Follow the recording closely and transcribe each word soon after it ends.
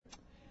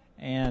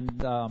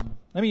And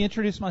let me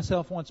introduce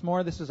myself once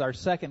more. This is our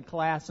second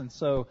class, and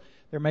so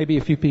there may be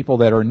a few people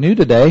that are new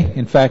today.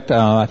 In fact,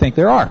 I think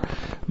there are.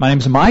 My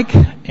name's Mike,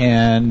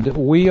 and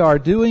we are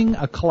doing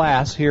a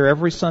class here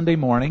every Sunday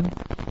morning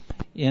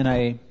in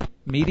a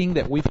meeting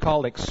that we've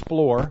called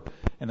Explore.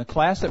 And the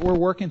class that we're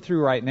working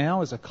through right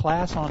now is a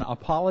class on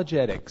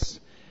apologetics.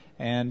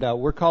 And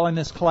we're calling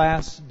this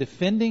class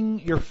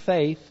Defending Your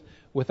Faith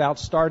Without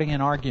Starting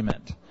an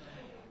Argument.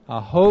 I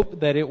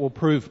hope that it will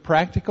prove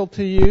practical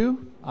to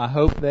you. I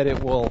hope that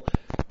it will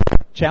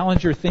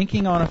challenge your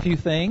thinking on a few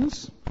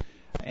things.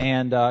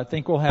 And I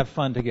think we'll have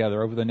fun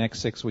together over the next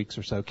 6 weeks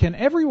or so. Can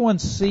everyone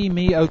see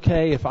me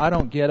okay if I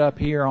don't get up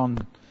here on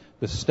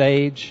the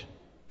stage?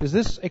 Is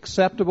this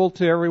acceptable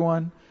to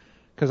everyone?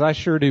 Because I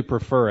sure do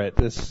prefer it.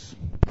 This is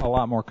a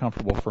lot more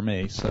comfortable for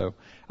me. So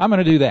I'm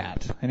going to do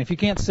that. And if you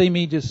can't see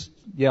me, just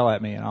yell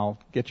at me and I'll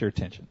get your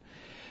attention.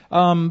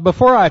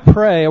 Before I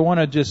pray, I want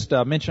to just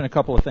mention a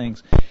couple of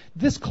things.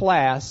 This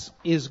class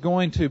is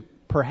going to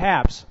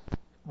perhaps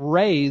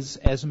raise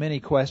as many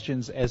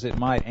questions as it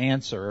might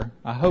answer.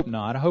 I hope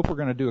not. I hope we're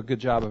going to do a good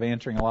job of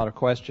answering a lot of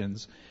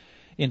questions.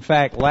 In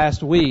fact,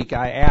 last week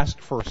I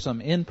asked for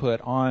some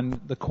input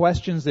on the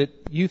questions that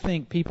you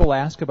think people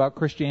ask about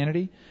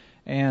Christianity.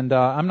 And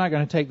I'm not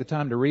going to take the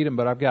time to read them,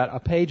 but I've got a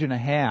page and a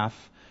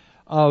half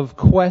of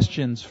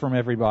questions from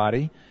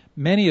everybody,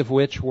 many of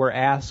which were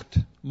asked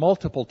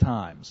multiple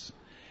times.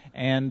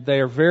 And they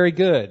are very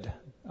good.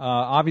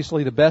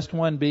 Obviously, the best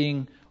one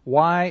being,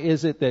 why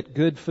is it that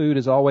good food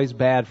is always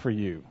bad for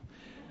you?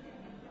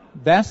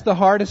 That's the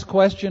hardest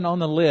question on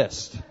the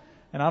list.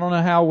 And I don't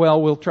know how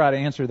well we'll try to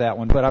answer that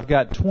one, but I've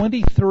got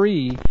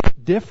 23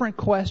 different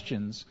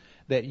questions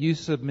that you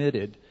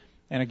submitted.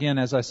 And again,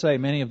 as I say,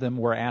 many of them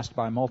were asked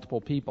by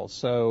multiple people.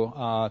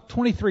 So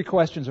 23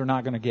 questions are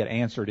not going to get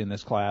answered in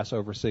this class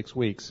over 6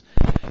 weeks.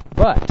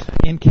 But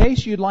in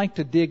case you'd like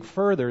to dig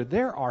further,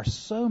 there are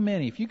so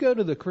many. If you go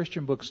to the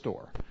Christian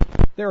bookstore,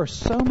 there are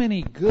so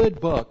many good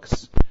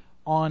books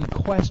on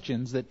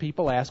questions that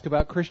people ask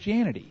about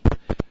Christianity.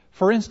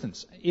 For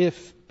instance,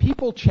 if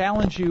people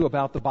challenge you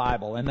about the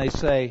Bible and they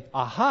say,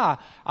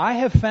 aha, I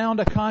have found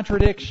a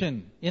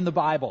contradiction in the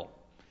Bible.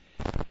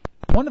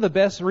 One of the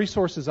best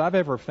resources I've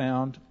ever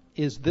found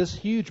is this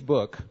huge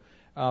book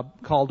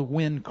called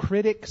When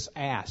Critics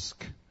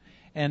Ask.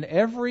 And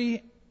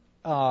every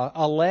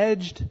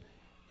alleged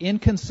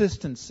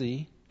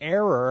inconsistency,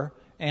 error,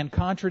 and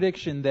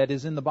contradiction that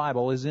is in the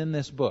Bible is in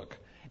this book.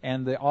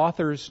 And the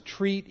authors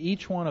treat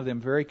each one of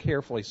them very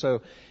carefully.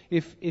 So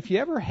if you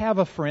ever have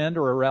a friend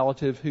or a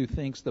relative who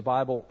thinks the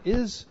Bible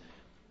is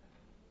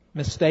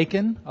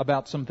mistaken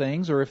about some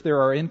things, or if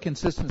there are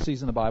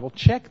inconsistencies in the Bible,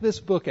 check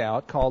this book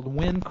out called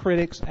When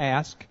Critics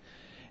Ask.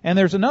 And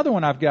there's another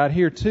one I've got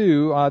here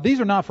too. These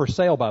are not for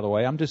sale, by the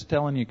way. I'm just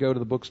telling you, go to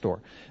the bookstore.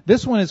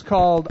 This one is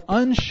called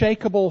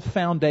Unshakable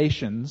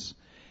Foundations,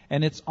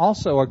 and it's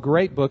also a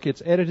great book.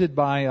 It's edited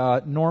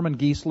by Norman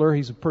Geisler.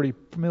 He's a pretty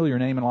familiar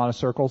name in a lot of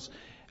circles.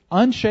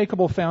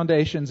 Unshakable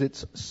Foundations,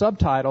 its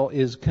subtitle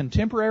is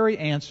Contemporary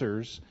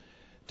Answers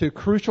to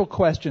Crucial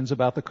Questions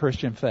About the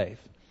Christian Faith.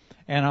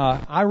 And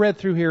I read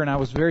through here and I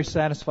was very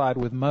satisfied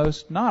with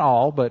most, not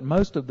all, but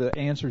most of the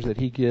answers that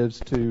he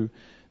gives to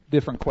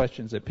different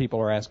questions that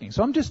people are asking.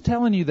 So I'm just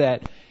telling you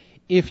that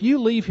if you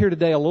leave here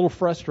today a little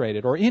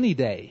frustrated, or any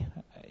day,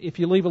 if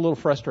you leave a little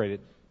frustrated,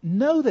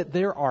 know that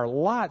there are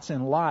lots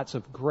and lots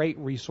of great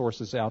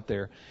resources out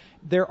there.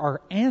 There are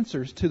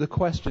answers to the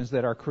questions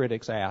that our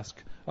critics ask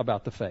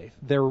about the faith.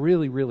 There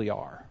really, really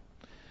are.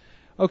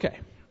 Okay.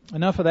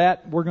 Enough of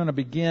that. We're going to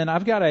begin.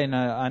 I've got an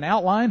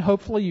outline.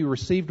 Hopefully you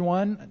received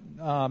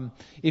one.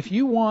 If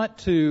you want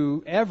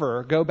to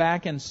ever go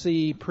back and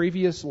see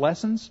previous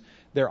lessons,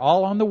 they're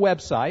all on the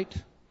website,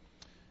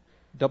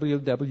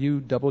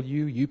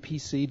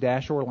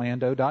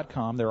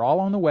 www.upc-orlando.com. They're all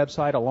on the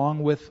website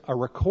along with a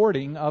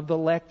recording of the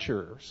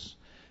lectures.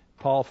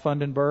 Paul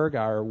Fundenberg,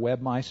 our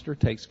webmeister,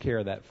 takes care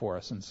of that for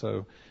us, and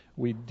so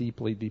we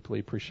deeply, deeply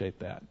appreciate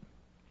that.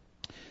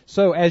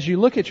 So as you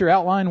look at your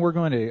outline, we're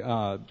going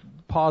to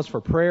pause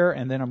for prayer,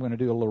 and then I'm going to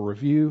do a little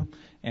review,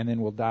 and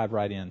then we'll dive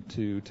right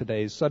into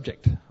today's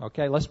subject.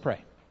 Okay, let's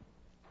pray.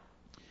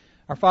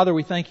 Our Father,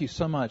 we thank you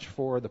so much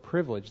for the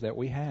privilege that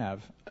we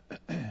have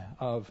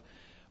of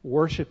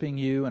worshiping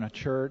you in a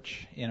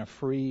church in a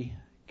free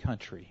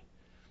country.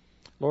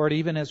 Lord,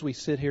 even as we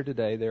sit here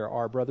today, there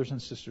are brothers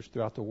and sisters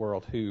throughout the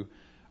world who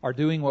are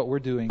doing what we're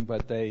doing,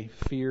 but they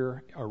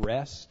fear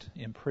arrest,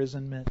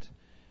 imprisonment,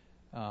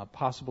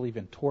 possibly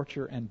even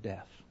torture and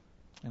death.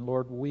 And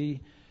Lord,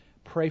 we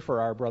pray for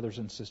our brothers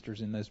and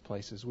sisters in those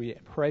places. We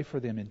pray for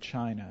them in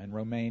China and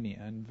Romania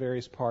and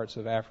various parts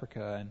of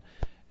Africa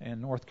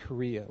and North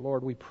Korea.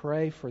 Lord, we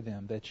pray for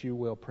them that you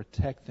will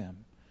protect them,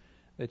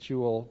 that you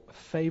will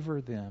favor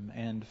them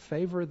and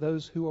favor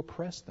those who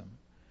oppress them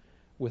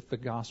with the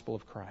gospel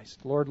of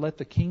Christ. Lord, let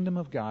the kingdom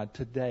of God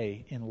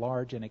today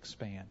enlarge and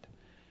expand.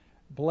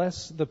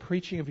 Bless the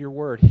preaching of your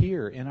word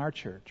here in our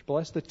church.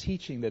 Bless the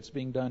teaching that's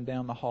being done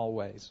down the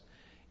hallways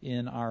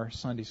in our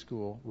Sunday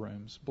school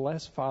rooms.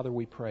 Bless, Father,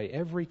 we pray,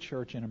 every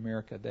church in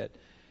America that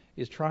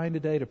is trying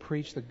today to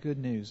preach the good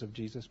news of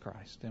Jesus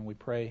Christ. And we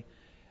pray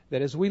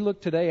that as we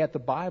look today at the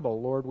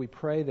Bible, Lord, we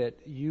pray that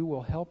you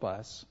will help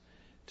us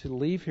to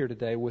leave here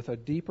today with a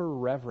deeper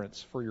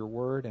reverence for your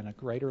word and a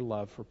greater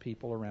love for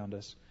people around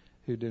us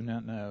who do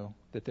not know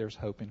that there's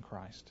hope in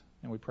Christ.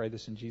 And we pray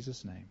this in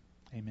Jesus' name.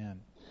 Amen.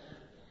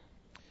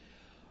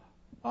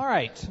 All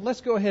right,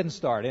 let's go ahead and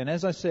start. And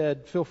as I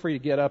said, feel free to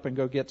get up and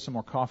go get some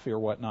more coffee or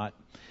whatnot.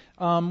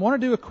 Want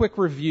to do a quick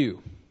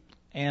review.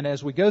 And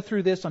as we go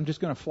through this, I'm just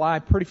going to fly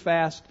pretty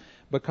fast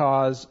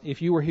because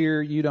if you were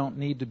here, you don't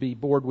need to be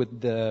bored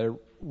with the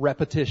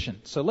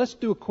repetition. So let's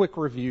do a quick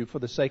review for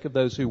the sake of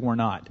those who were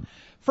not.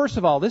 First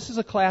of all, this is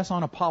a class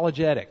on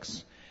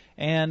apologetics.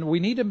 And we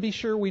need to be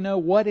sure we know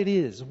what it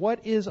is.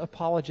 What is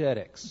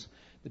apologetics?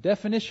 The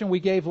definition we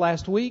gave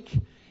last week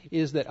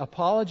is that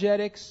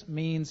apologetics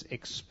means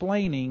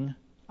explaining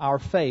our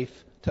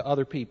faith to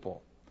other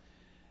people.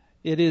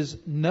 It is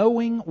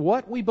knowing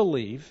what we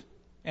believe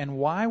and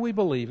why we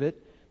believe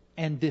it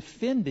and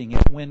defending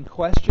it when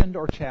questioned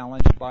or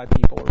challenged by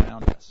people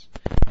around us.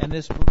 And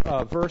this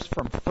verse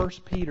from 1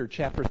 Peter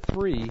chapter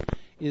 3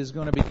 is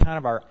going to be kind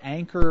of our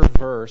anchor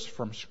verse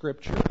from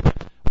Scripture,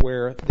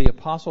 where the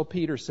Apostle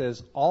Peter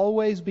says,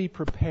 always be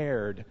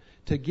prepared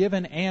to give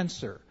an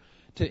answer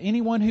to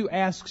anyone who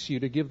asks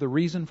you to give the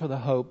reason for the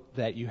hope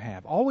that you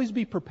have. Always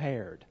be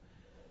prepared.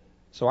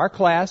 So our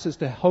class is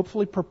to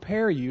hopefully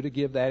prepare you to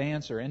give that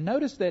answer. And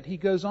notice that he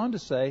goes on to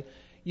say,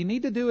 you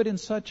need to do it in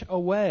such a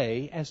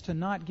way as to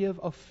not give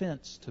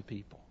offense to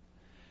people.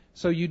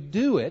 So you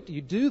do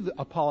the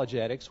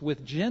apologetics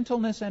with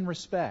gentleness and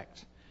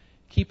respect,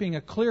 keeping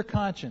a clear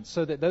conscience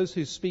so that those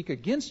who speak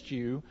against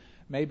you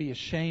may be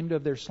ashamed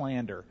of their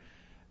slander.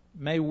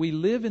 May we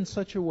live in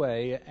such a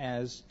way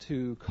as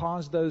to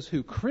cause those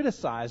who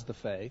criticize the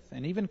faith,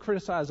 and even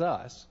criticize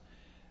us,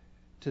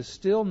 to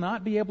still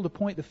not be able to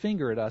point the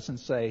finger at us and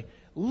say,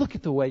 look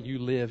at the way you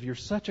live. You're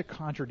such a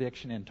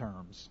contradiction in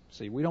terms.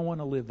 See, we don't want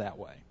to live that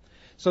way.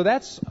 So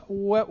that's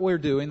what we're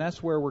doing.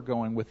 That's where we're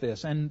going with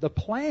this. And the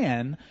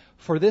plan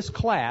for this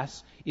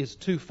class is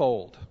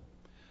twofold.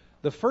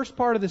 The first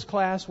part of this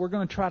class, we're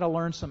going to try to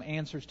learn some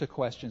answers to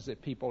questions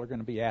that people are going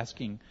to be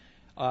asking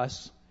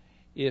us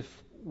if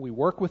we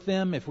work with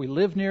them, if we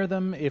live near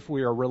them, if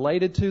we are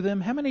related to them.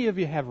 How many of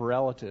you have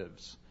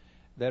relatives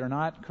that are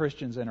not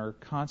Christians and are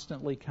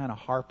constantly kind of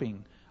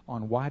harping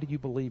on why do you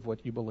believe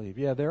what you believe?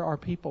 Yeah, there are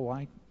people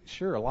like,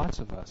 sure, lots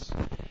of us.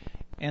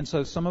 And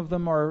so some of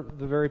them are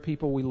the very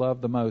people we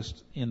love the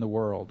most in the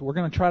world. We're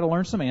going to try to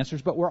learn some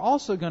answers, but we're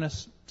also going to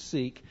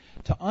seek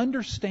to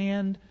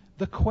understand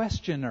the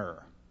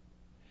questioner.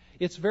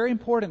 It's very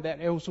important that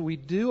as we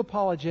do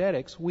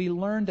apologetics, we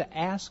learn to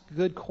ask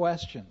good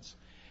questions.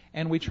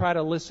 And we try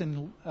to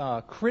listen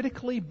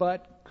critically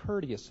but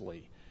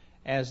courteously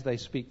as they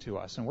speak to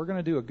us. And we're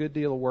going to do a good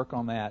deal of work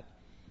on that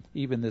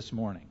even this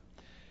morning.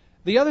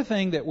 The other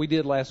thing that we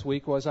did last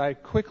week was I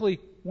quickly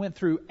went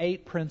through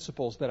 8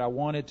 principles that I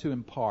wanted to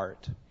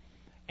impart.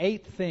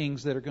 8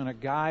 things that are going to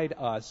guide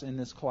us in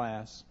this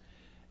class.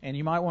 And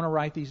you might want to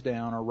write these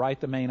down or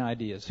write the main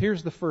ideas.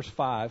 Here's the first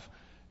 5.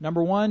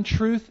 Number 1,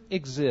 truth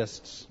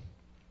exists.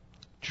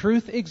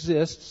 Truth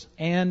exists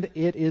and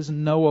it is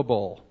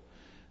knowable.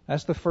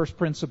 That's the first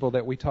principle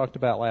that we talked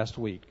about last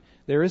week.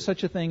 There is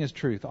such a thing as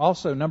truth.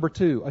 Also, number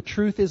 2, a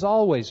truth is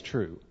always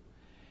true.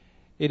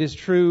 It is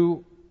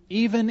true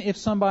even if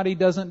somebody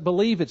doesn't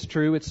believe it's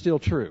true, it's still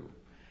true.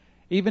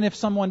 Even if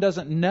someone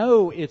doesn't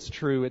know it's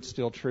true, it's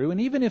still true.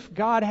 And even if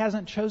God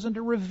hasn't chosen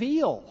to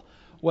reveal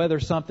whether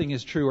something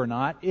is true or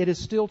not, it is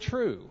still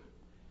true.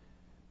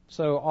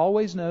 So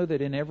always know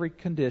that in every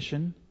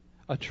condition,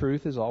 a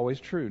truth is always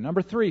true.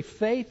 Number 3,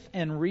 faith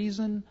and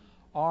reason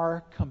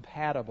are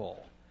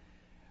compatible.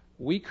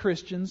 We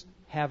Christians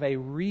have a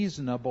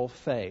reasonable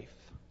faith.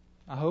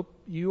 I hope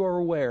you are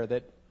aware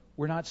that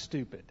we're not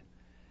stupid.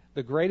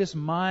 The greatest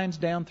minds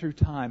down through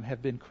time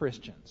have been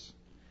Christians.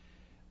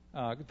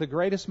 The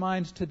greatest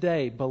minds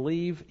today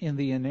believe in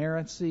the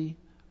inerrancy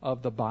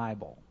of the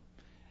Bible.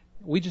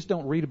 We just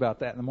don't read about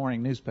that in the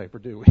morning newspaper,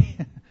 do we?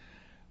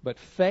 But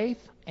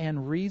faith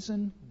and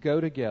reason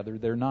go together.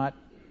 They're not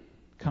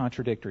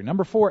contradictory.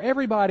 Number 4,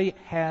 everybody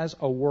has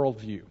a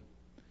worldview.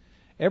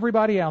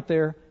 Everybody out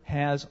there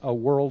has a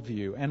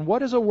worldview. And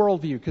what is a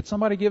worldview? Could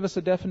somebody give us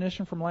a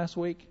definition from last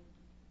week?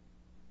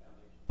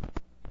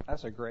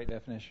 That's a great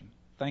definition.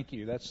 Thank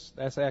you.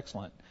 That's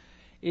excellent.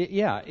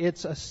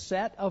 It's a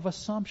set of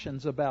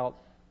assumptions about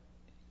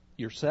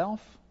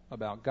yourself,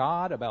 about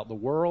God, about the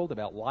world,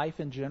 about life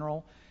in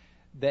general,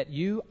 that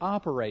you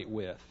operate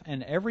with.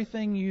 And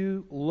everything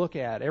you look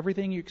at,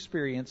 everything you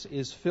experience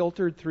is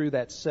filtered through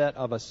that set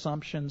of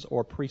assumptions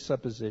or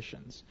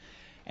presuppositions.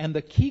 And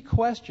the key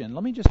question,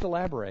 let me just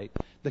elaborate,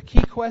 the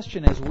key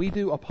question as we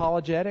do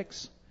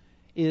apologetics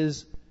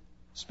is,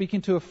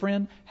 speaking to a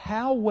friend,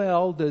 how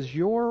well does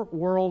your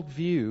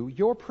worldview,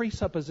 your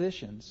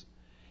presuppositions,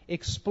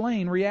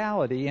 explain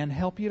reality and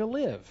help you to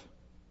live?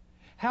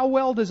 How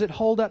well does it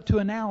hold up to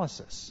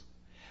analysis?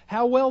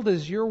 How well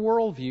does your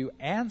worldview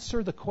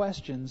answer the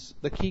questions,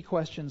 the key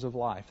questions of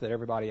life that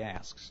everybody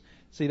asks?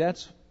 See,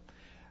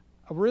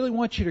 I really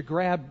want you to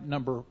grab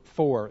number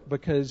 4,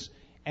 because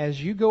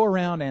as you go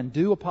around and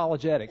do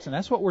apologetics, and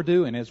that's what we're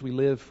doing as we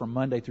live from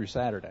Monday through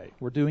Saturday,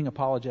 we're doing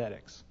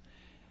apologetics.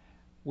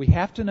 We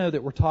have to know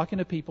that we're talking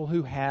to people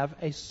who have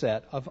a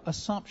set of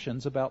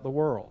assumptions about the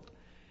world.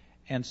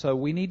 And so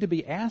we need to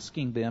be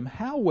asking them,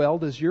 how well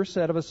does your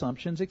set of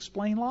assumptions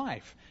explain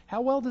life?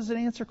 How well does it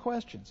answer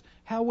questions?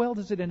 How well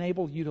does it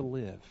enable you to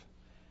live?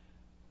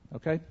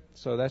 Okay,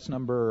 so that's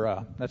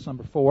number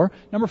 4.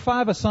 Number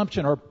 5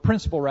 assumption, or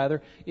principle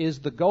rather, is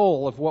the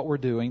goal of what we're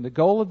doing. The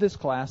goal of this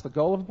class, the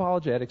goal of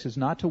apologetics, is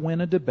not to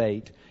win a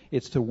debate,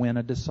 it's to win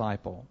a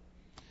disciple.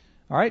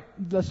 All right,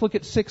 let's look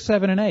at 6,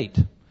 7, and 8.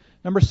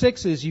 Number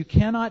 6 is you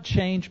cannot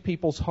change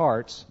people's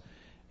hearts,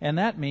 and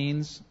that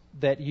means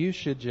that you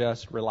should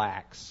just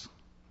relax.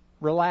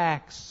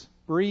 Relax.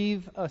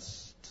 Breathe a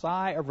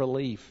sigh of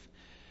relief.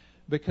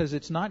 Because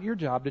it's not your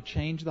job to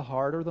change the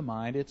heart or the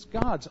mind. It's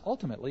God's.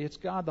 Ultimately, it's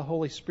God, the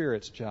Holy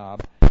Spirit's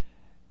job.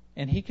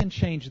 And He can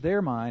change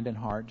their mind and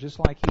heart just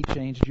like He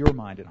changed your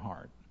mind and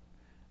heart.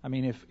 I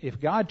mean, if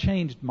God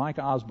changed Mike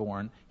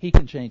Osborne, He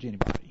can change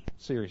anybody.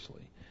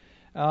 Seriously.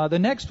 The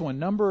next one,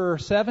 number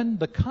 7,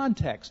 the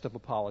context of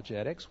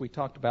apologetics. We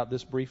talked about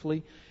this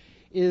briefly,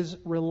 is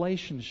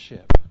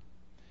relationship.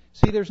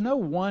 See, there's no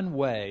one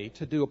way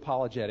to do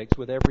apologetics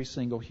with every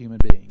single human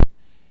being.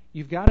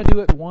 You've got to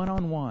do it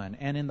one-on-one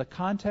and in the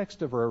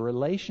context of a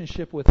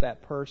relationship with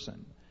that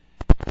person.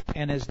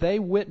 And as they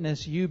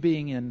witness you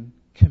being in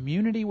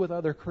community with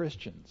other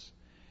Christians,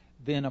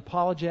 then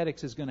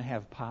apologetics is going to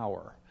have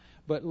power.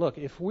 But look,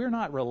 if we're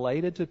not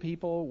related to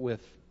people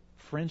with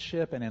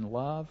friendship and in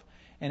love,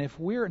 and if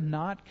we're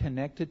not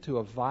connected to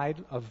a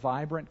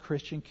vibrant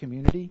Christian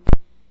community,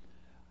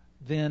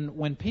 then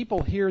when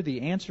people hear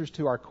the answers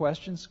to our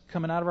questions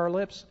coming out of our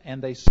lips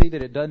and they see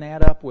that it doesn't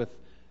add up with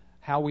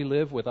how we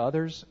live with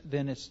others,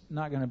 then it's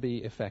not going to be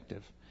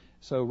effective.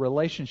 So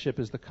relationship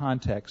is the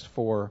context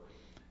for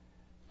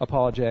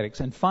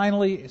apologetics. And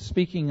finally,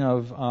 speaking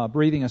of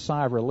breathing a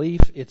sigh of relief,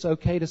 it's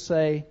okay to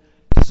say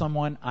to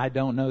someone, I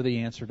don't know the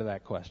answer to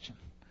that question.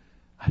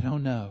 I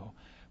don't know.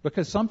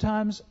 Because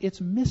sometimes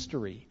it's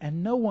mystery,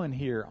 and no one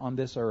here on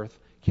this earth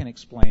can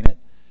explain it.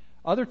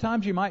 Other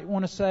times you might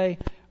want to say,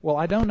 well,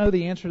 I don't know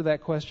the answer to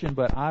that question,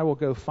 but I will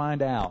go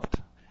find out,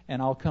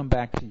 and I'll come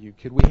back to you.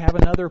 Could we have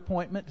another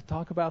appointment to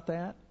talk about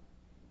that?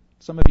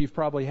 Some of you have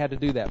probably had to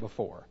do that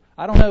before.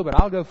 I don't know, but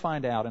I'll go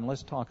find out, and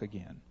let's talk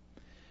again.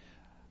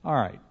 All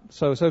right,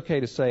 so it's okay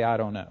to say, I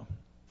don't know.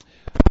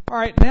 All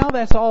right, now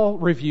that's all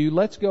review.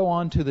 Let's go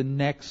on to the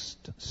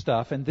next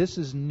stuff, and this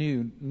is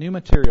new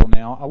material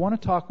now. I want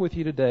to talk with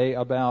you today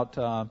about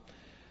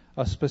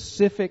a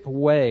specific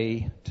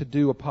way to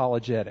do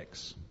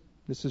apologetics.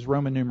 This is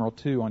Roman numeral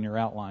 2 on your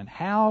outline.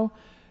 How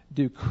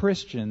do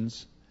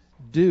Christians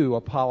do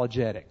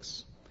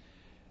apologetics?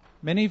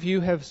 Many of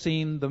you have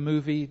seen the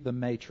movie The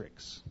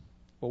Matrix.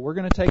 Well, we're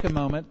going to take a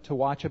moment to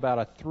watch about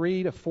a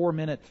 3 to 4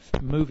 minute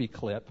movie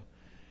clip.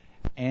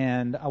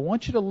 And I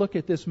want you to look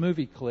at this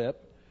movie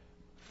clip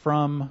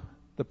from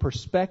the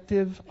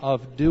perspective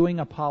of doing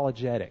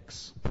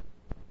apologetics.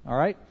 All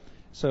right?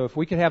 So if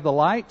we could have the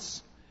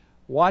lights,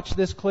 watch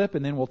this clip,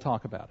 and then we'll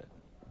talk about it.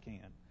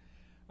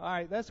 All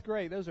right, that's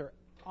great. Those are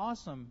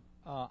awesome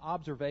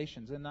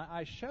observations. And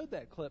I showed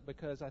that clip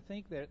because I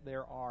think that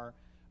there are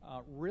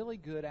really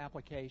good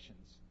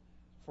applications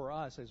for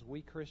us as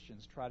we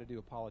Christians try to do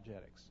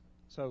apologetics.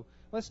 So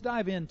let's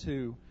dive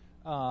into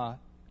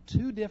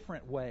 2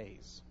 different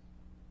ways,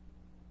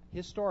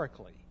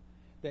 historically,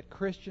 that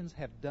Christians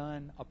have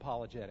done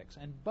apologetics.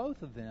 And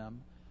both of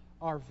them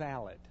are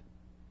valid.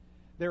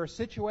 There are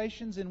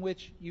situations in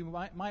which you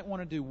might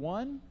want to do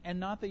one and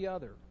not the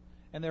other.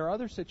 And there are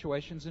other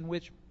situations in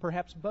which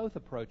perhaps both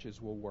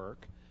approaches will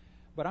work.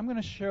 But I'm going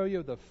to show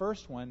you the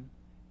first one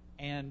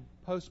and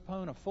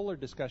postpone a fuller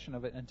discussion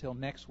of it until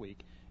next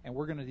week. And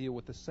we're going to deal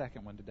with the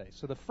second one today.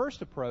 So the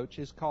first approach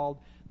is called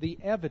the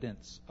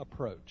evidence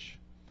approach.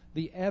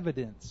 The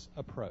evidence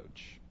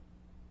approach.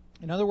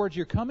 In other words,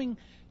 you're coming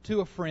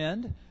to a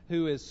friend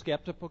who is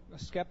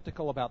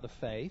skeptical about the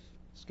faith,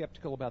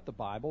 skeptical about the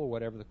Bible, or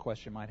whatever the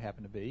question might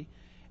happen to be.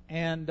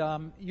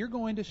 And you're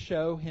going to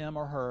show him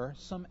or her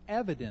some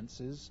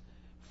evidences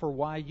for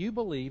why you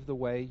believe the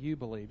way you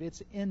believe.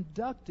 It's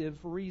inductive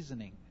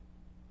reasoning.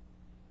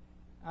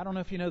 I don't know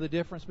if you know the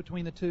difference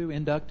between the two,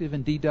 inductive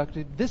and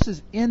deductive. This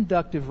is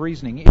inductive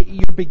reasoning.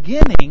 You're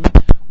beginning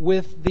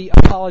with the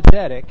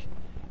apologetic,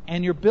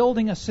 and you're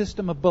building a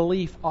system of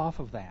belief off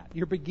of that.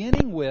 You're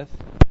beginning with,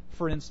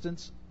 for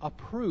instance, a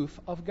proof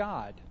of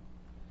God.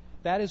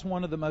 That is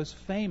one of the most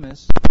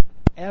famous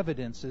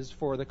evidences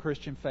for the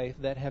Christian faith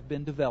that have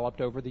been developed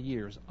over the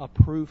years, a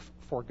proof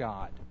for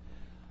God.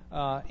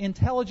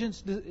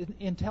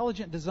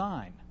 Intelligent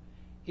design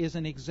is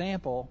an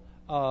example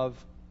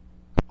of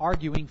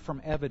arguing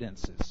from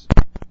evidences.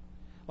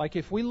 Like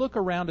if we look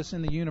around us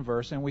in the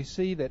universe and we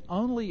see that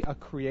only a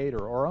creator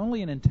or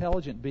only an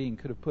intelligent being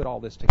could have put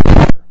all this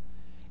together,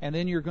 and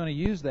then you're going to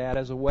use that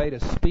as a way to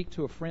speak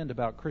to a friend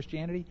about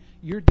Christianity,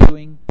 you're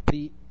doing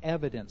the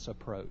evidence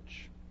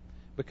approach.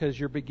 because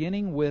you're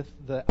beginning with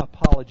the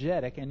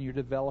apologetic and you're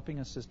developing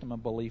a system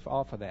of belief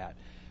off of that.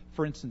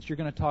 For instance, you're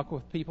going to talk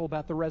with people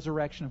about the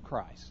resurrection of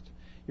Christ.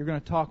 You're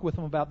going to talk with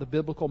them about the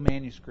biblical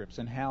manuscripts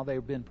and how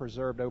they've been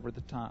preserved over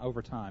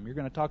time. You're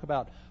going to talk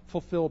about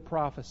fulfilled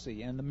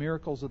prophecy and the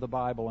miracles of the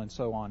Bible and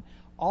so on.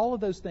 All of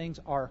those things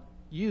are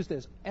used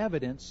as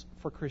evidence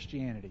for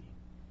Christianity.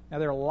 Now,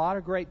 there are a lot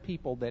of great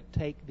people that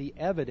take the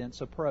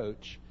evidence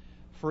approach.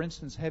 For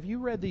instance, have you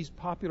read these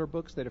popular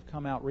books that have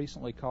come out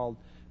recently called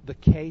The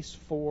Case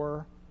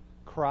for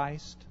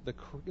Christ,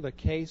 The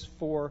Case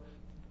for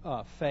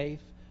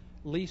Faith?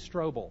 Lee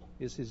Strobel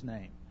is his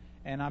name.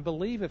 And I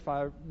believe, if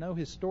I know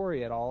his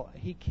story at all,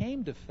 he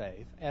came to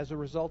faith as a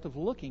result of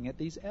looking at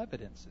these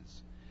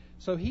evidences.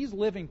 So he's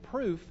living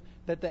proof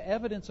that the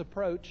evidence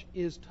approach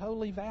is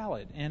totally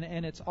valid,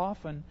 and it's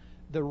often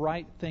the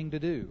right thing to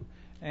do.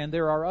 And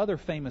there are other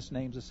famous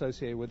names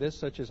associated with this,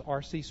 such as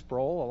R.C.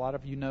 Sproul. A lot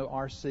of you know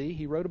R.C.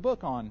 He wrote a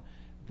book on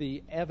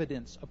the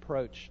evidence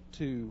approach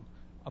to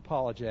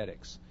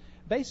apologetics.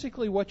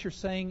 Basically, what you're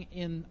saying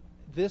in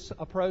this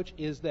approach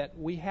is that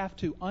we have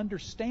to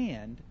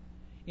understand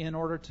in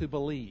order to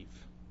believe.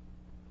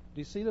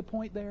 Do you see the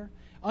point there?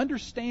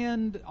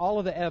 Understand all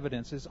of the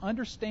evidences,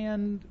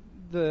 understand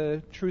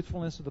the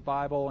truthfulness of the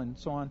Bible and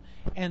so on,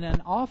 and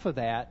then off of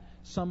that,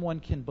 someone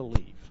can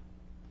believe.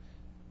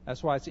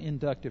 That's why it's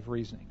inductive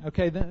reasoning.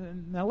 Okay,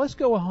 now let's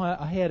go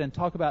ahead and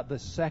talk about the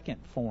second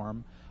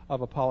form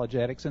of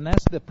apologetics, and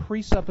that's the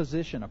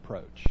presupposition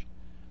approach.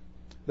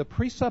 The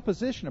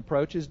presupposition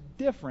approach is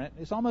different.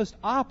 It's almost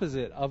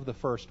opposite of the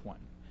first one.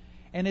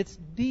 And it's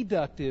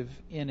deductive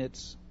in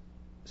its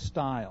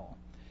style.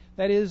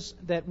 That is,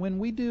 that when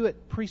we do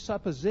it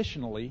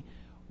presuppositionally,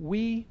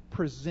 we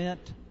present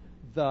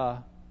the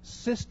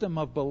system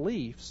of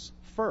beliefs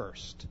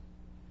first,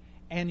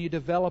 and you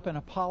develop an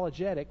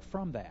apologetic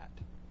from that.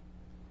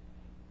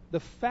 The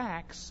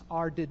facts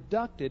are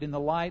deducted in the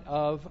light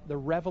of the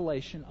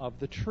revelation of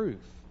the truth.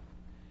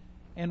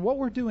 And what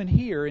we're doing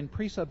here in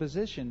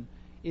presupposition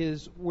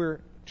is we're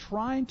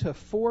trying to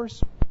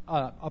force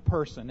a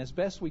person as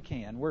best we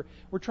can.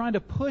 We're trying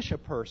to push a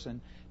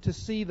person to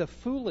see the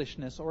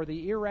foolishness or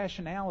the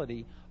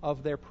irrationality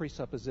of their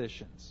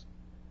presuppositions.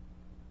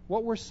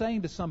 What we're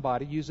saying to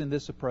somebody using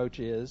this approach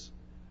is,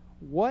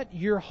 what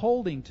you're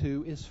holding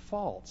to is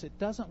false. It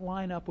doesn't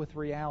line up with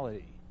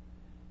reality.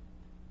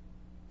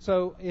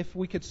 So if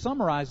we could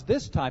summarize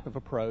this type of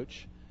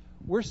approach,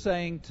 we're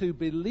saying to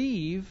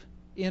believe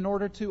in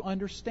order to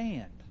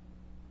understand.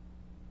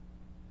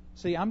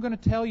 See, I'm going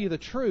to tell you the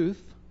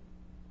truth,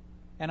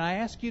 and I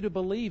ask you to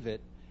believe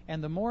it,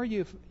 and the more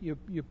you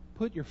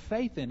put your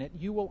faith in it,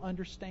 you will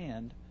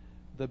understand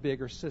the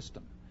bigger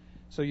system.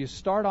 So you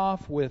start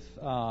off with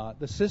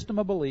the system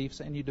of beliefs,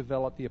 and you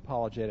develop the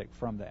apologetic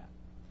from that.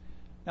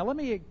 Now let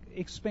me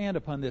expand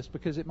upon this,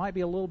 because it might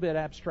be a little bit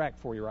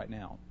abstract for you right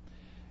now.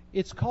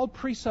 It's called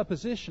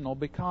presuppositional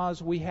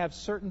because we have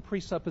certain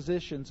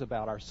presuppositions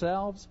about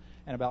ourselves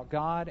and about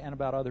God and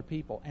about other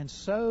people, and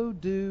so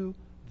do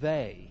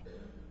they.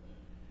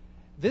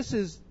 This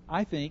is,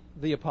 I think,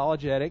 the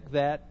apologetic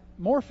that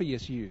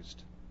Morpheus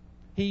used.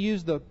 He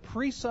used the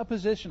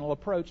presuppositional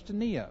approach to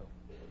Neo.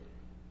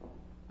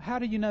 How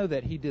do you know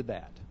that he did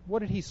that? What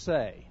did he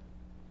say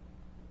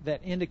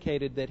that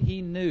indicated that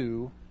he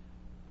knew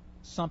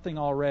something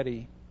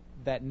already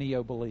that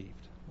Neo believed?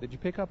 Did you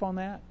pick up on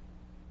that?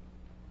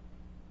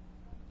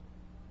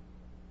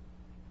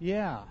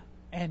 Yeah,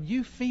 and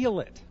you feel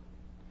it.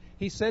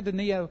 He said to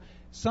Neo,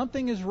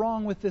 something is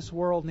wrong with this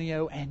world,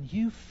 Neo, and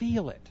you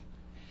feel it.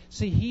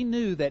 See, he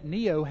knew that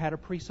Neo had a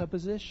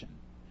presupposition,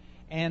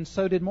 and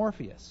so did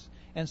Morpheus.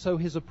 And so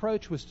his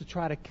approach was to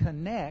try to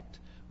connect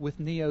with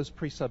Neo's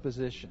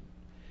presupposition.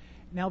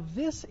 Now,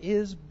 this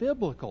is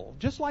biblical.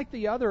 Just like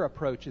the other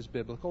approach is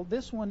biblical,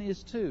 this one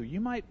is too.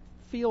 You might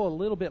feel a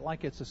little bit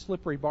like it's a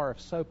slippery bar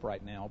of soap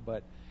right now,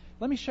 but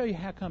let me show you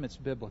how come it's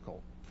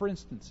biblical. For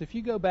instance, if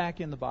you go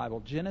back in the Bible,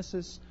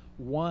 Genesis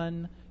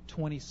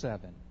 1:27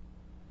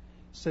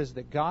 says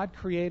that God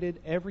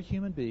created every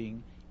human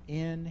being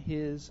in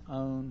His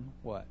own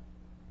what?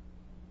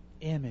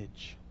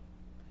 Image.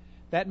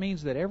 That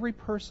means that every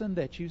person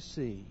that you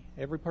see,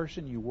 every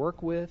person you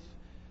work with,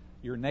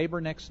 your neighbor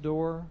next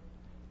door,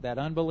 that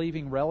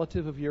unbelieving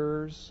relative of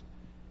yours,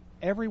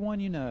 everyone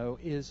you know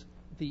is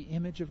the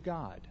image of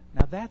God.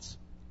 Now that's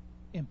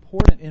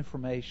important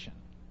information,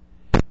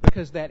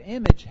 because that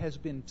image has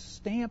been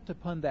stamped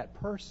upon that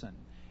person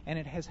and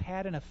it has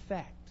had an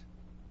effect.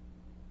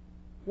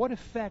 What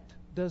effect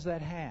does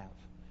that have?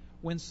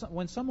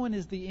 When someone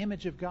is the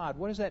image of God,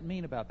 what does that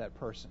mean about that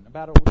person?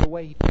 About the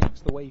way he thinks,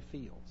 the way he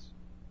feels?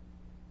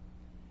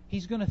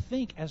 He's going to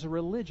think as a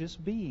religious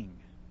being.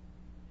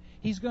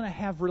 He's going to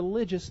have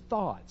religious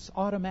thoughts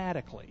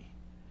automatically.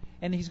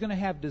 And he's going to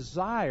have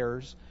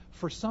desires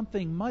for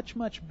something much,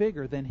 much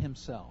bigger than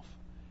himself.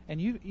 And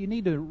you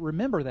need to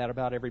remember that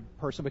about every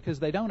person, because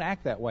they don't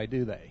act that way,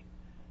 do they?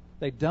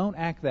 They don't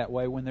act that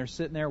way when they're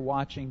sitting there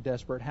watching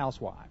Desperate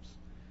Housewives.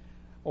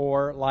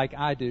 Or, like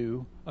I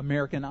do,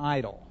 American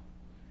Idol.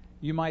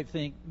 You might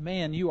think,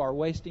 man, you are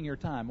wasting your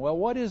time. Well,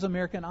 what is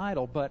American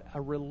Idol but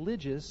a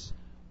religious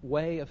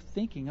way of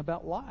thinking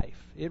about life?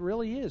 It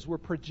really is. We're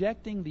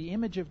projecting the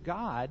image of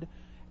God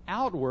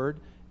outward,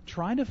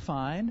 trying to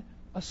find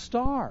a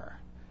star.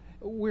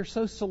 We're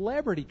so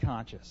celebrity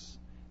conscious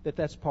that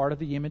that's part of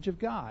the image of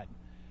God.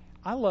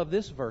 I love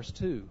this verse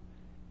too.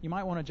 You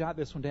might want to jot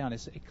this one down.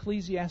 It's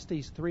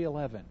Ecclesiastes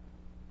 3:11.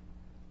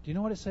 Do you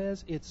know what it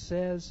says? It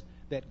says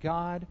that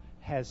God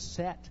has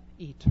set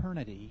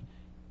eternity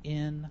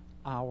in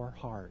our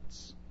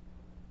hearts.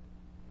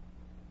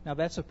 Now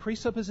that's a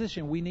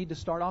presupposition we need to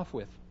start off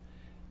with,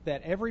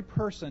 that every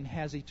person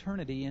has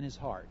eternity in his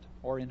heart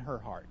or in her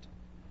heart.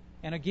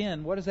 And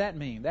again, what does that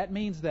mean? That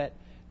means that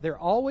they're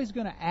always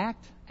going to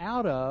act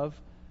out of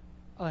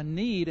a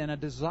need and a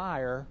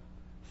desire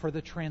for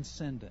the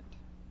transcendent,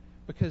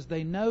 because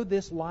they know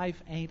this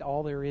life ain't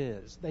all there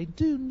is. They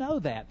do know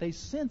that. They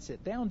sense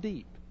it down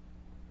deep.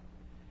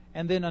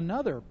 And then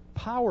another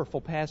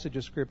powerful passage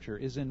of Scripture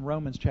is in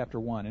Romans chapter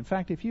 1. In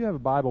fact, if you have a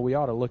Bible, we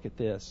ought to look at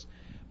this,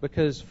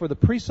 because for the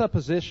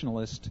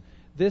presuppositionalist,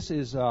 this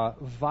is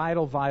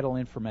vital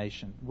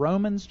information.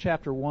 Romans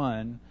chapter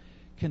 1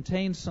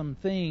 contains some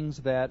things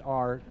that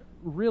are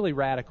really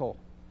radical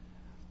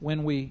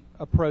when we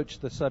approach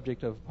the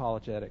subject of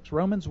apologetics.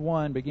 Romans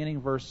 1, beginning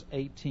verse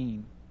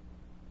 18.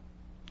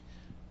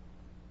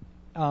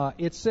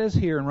 It says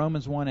here in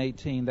Romans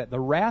 1:18 that the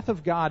wrath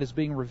of God is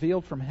being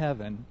revealed from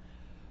heaven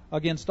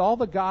against all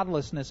the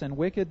godlessness and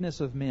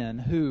wickedness of men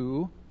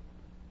who,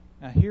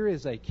 now here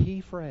is a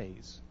key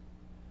phrase,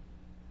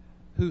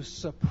 who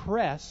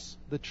suppress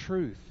the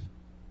truth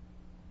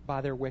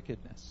by their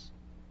wickedness.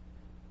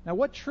 Now,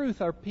 what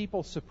truth are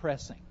people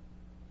suppressing?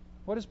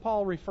 What is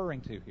Paul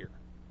referring to here?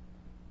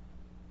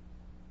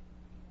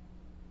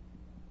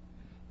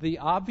 The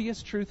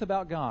obvious truth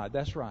about God,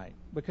 that's right.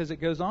 Because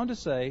it goes on to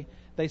say,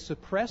 they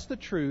suppress the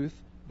truth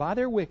by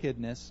their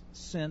wickedness,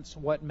 since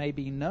what may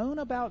be known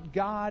about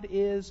God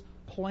is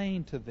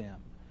plain to them,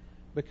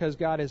 because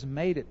God has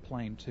made it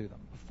plain to them.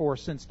 For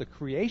since the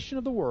creation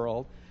of the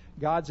world,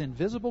 God's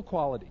invisible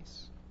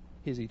qualities,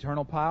 His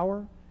eternal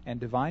power and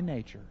divine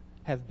nature,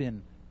 have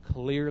been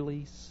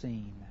clearly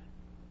seen.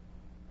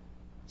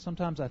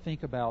 Sometimes I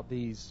think about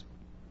these,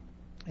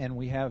 and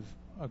we have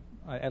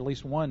at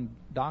least one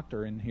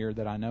doctor in here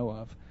that I know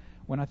of.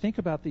 When I think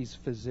about these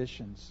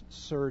physicians,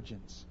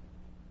 surgeons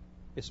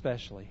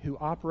especially, who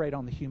operate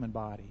on the human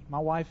body. My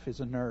wife is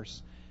a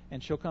nurse,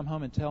 and she'll come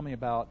home and tell me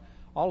about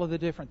all of the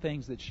different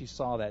things that she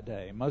saw that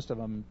day. Most of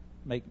them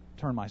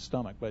turn my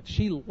stomach, but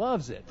she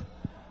loves it.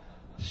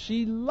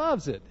 She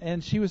loves it.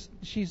 And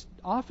she's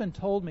often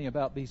told me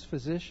about these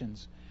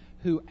physicians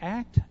who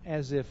act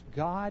as if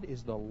God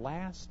is the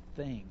last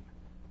thing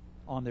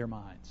on their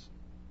minds.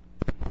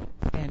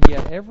 And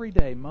yet every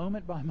day,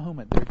 moment by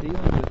moment, they're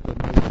dealing with the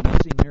most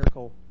amazing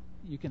miracle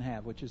you can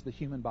have, which is the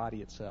human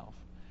body itself.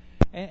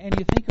 And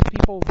you think of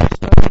people who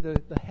study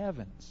the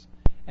heavens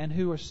and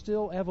who are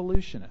still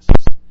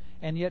evolutionists,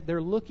 and yet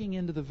they're looking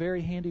into the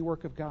very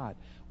handiwork of God.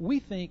 We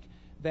think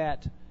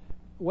that,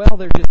 well,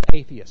 they're just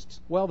atheists.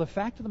 Well, the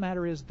fact of the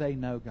matter is they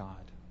know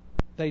God.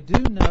 They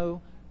do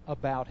know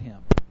about Him,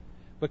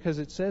 because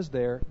it says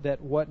there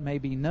that what may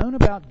be known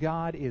about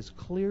God is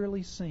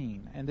clearly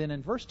seen. And then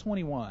in verse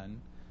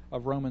 21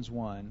 of Romans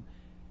 1,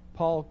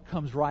 Paul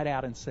comes right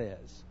out and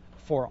says,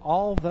 for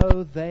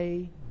although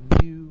they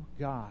knew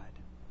God,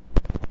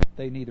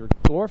 they neither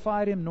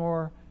glorified Him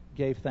nor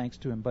gave thanks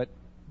to Him, but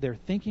their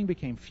thinking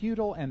became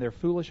futile and their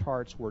foolish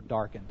hearts were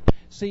darkened.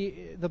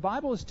 See, the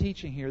Bible is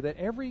teaching here that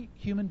every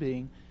human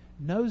being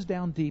knows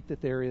down deep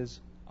that there is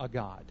a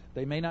God.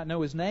 They may not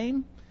know His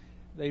name.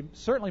 They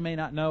certainly may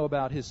not know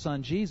about His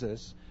Son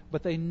Jesus,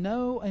 but they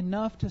know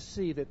enough to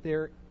see that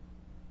there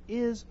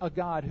is a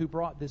God who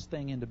brought this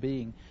thing into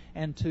being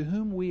and to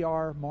whom we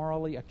are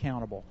morally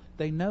accountable.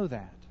 They know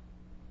that.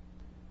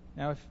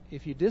 Now,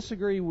 if you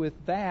disagree with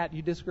that,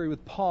 you disagree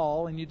with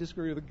Paul and you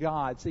disagree with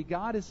God. See,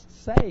 God is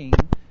saying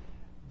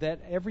that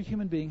every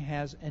human being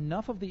has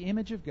enough of the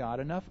image of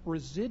God, enough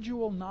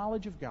residual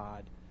knowledge of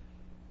God,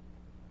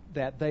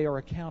 that they are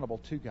accountable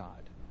to God.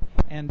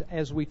 And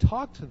as we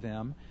talk to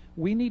them,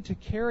 we need to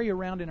carry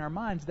around in our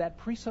minds that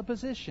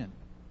presupposition.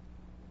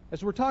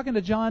 As we're talking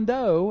to John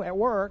Doe at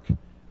work,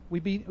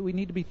 we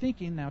need to be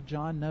thinking, now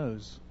John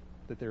knows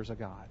that there's a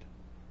God.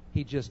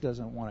 He just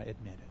doesn't want to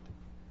admit it.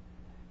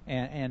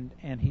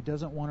 And he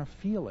doesn't want to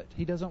feel it.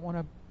 He doesn't want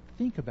to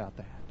think about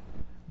that.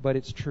 But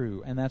it's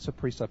true, and that's a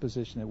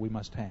presupposition that we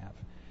must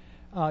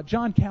have.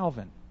 John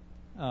Calvin,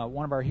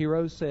 one of our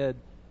heroes, said,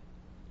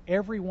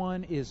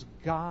 everyone is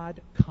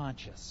God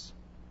conscious.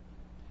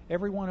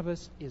 Every one of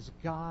us is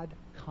God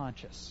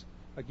conscious.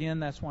 Again,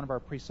 that's one of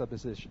our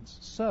presuppositions.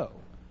 So,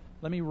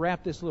 let me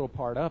wrap this little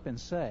part up and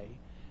say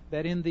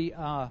that in the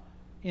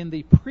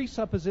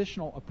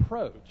presuppositional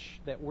approach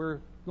that we're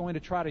going to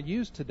try to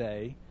use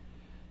today,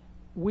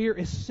 we're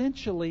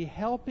essentially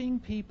helping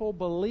people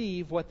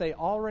believe what they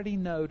already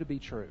know to be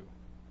true.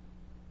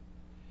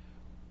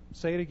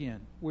 Say it again.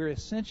 We're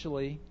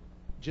essentially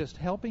just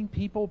helping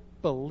people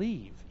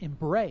believe,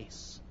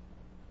 embrace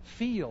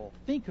feel,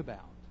 think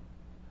about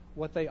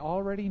what they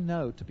already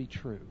know to be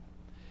true.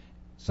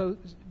 So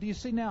do you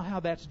see now how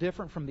that's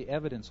different from the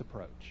evidence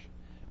approach?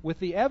 With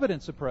the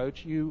evidence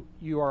approach, you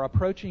are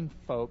approaching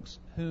folks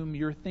whom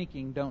you're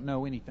thinking don't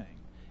know anything,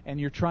 and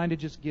you're trying to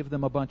just give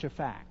them a bunch of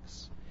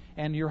facts.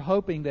 And you're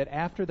hoping that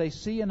after they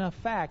see enough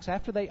facts,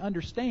 after they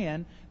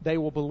understand, they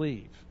will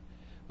believe.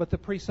 But the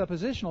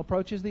presuppositional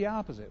approach is the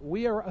opposite.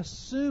 We are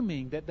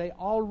assuming that they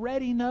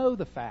already know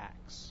the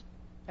facts,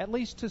 at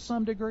least to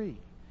some degree.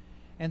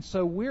 And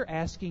so we're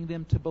asking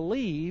them to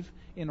believe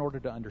in order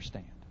to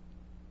understand.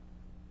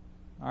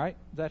 All right?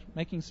 Is that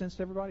making sense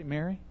to everybody?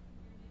 Mary?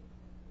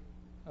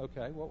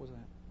 Okay, what was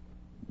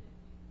that?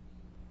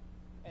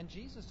 And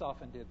Jesus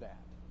often did that.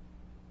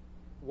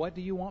 What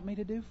do you want me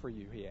to do for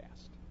you, he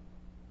asked.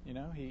 You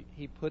know,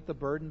 he put the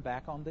burden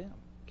back on them.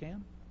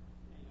 Cam?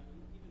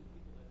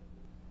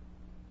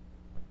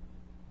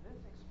 This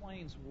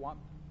explains what,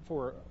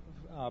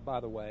 by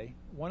the way,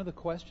 one of the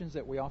questions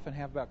that we often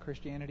have about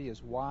Christianity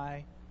is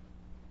why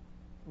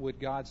would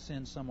God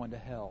send someone to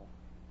hell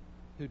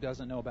who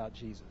doesn't know about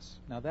Jesus?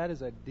 Now, that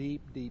is a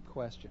deep, deep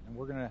question, and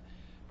we're going to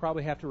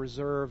probably have to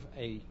reserve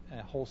a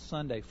whole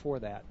Sunday for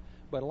that.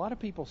 But a lot of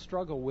people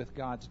struggle with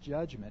God's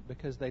judgment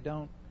because they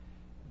don't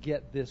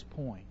get this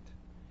point.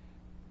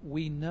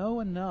 We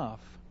know enough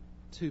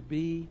to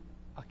be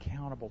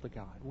accountable to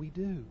God. We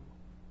do.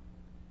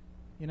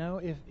 You know,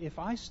 if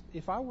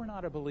I were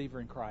not a believer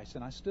in Christ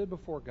and I stood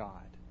before God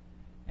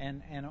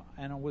and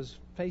I was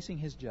facing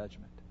His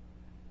judgment,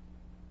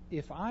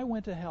 if I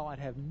went to hell, I'd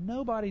have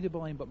nobody to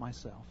blame but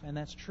myself. And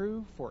that's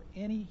true for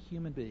any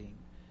human being.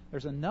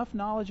 There's enough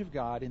knowledge of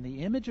God in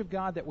the image of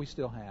God that we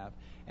still have,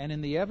 and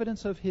in the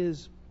evidence of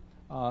His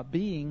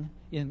being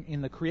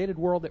in the created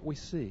world that we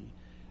see,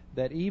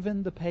 that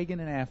even the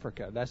pagan in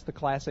Africa, that's the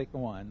classic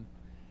one,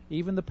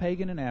 even the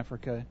pagan in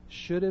Africa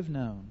should have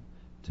known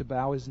to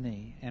bow his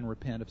knee and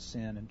repent of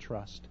sin and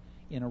trust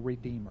in a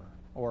Redeemer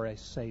or a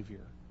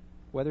Savior,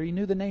 whether he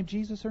knew the name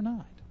Jesus or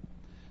not.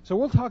 So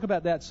we'll talk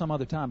about that some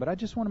other time, but I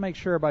just want to make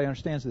sure everybody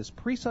understands this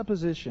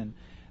presupposition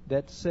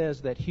that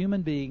says that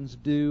human beings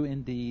do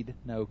indeed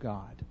know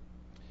God.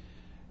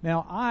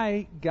 Now,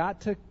 I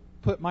got to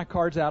put my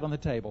cards out on the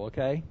table,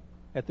 okay,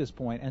 at this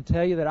point, and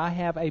tell you that I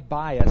have a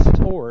bias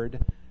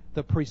toward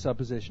the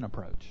presupposition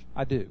approach.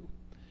 I do.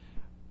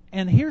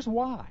 And here's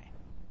why.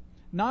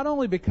 Not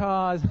only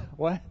because,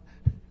 what?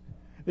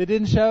 It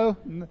didn't show?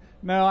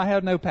 No, I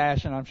have no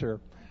passion, I'm sure.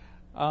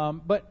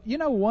 But, you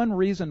know, one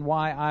reason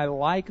why I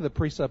like the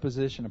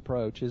presupposition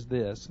approach is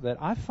this, that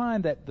I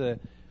find that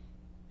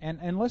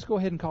and let's go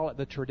ahead and call it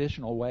the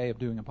traditional way of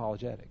doing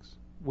apologetics,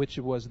 which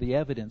was the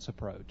evidence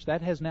approach.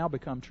 That has now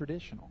become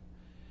traditional.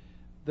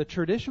 The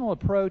traditional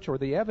approach or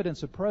the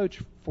evidence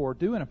approach for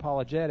doing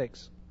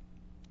apologetics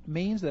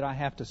means that I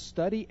have to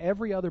study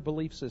every other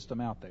belief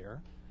system out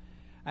there.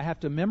 I have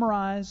to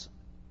memorize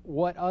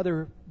what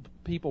other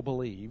people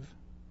believe.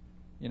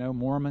 You know,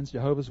 Mormons,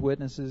 Jehovah's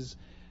Witnesses,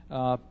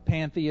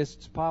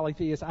 pantheists,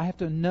 polytheists. I have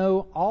to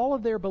know all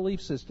of their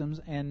belief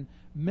systems and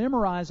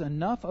memorize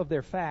enough of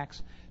their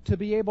facts to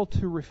be able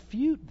to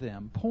refute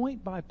them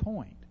point by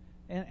point.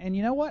 And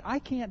you know what? I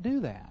can't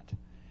do that.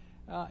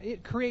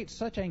 It creates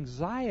such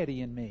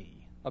anxiety in me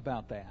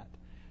about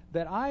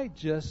that I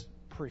just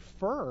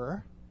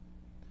prefer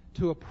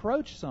to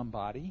approach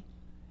somebody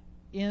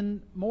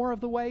in more of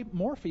the way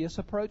Morpheus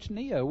approached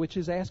Neo, which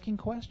is asking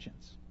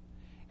questions.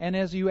 And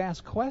as you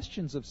ask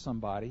questions of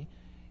somebody,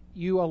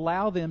 you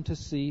allow them to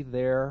see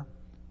their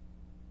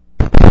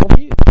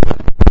worldview.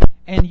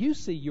 And you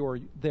see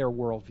their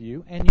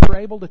worldview, and you're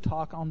able to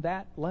talk on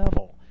that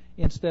level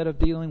instead of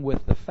dealing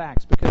with the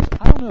facts. Because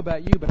I don't know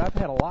about you, but I've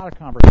had a lot of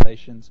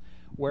conversations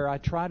where I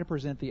try to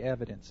present the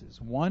evidences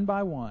one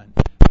by one,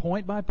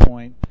 point by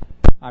point.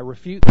 I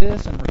refute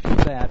this and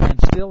refute that, and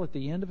still at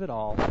the end of it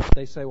all,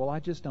 they say, well, I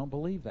just don't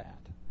believe that.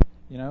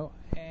 You know,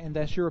 and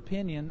that's your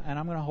opinion, and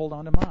I'm going to hold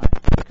on to mine.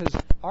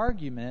 Because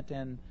argument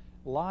and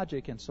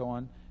logic and so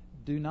on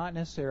do not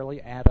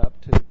necessarily add up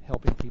to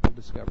helping people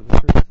discover the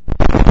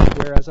truth.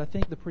 Whereas I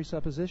think the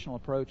presuppositional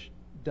approach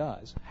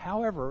does.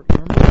 However,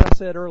 remember what I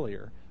said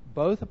earlier,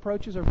 both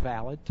approaches are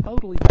valid,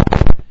 totally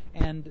valid,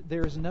 and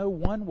there's no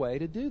one way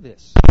to do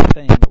this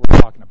thing that we're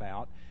talking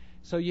about.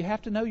 So you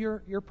have to know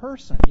your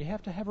person. You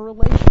have to have a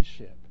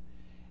relationship.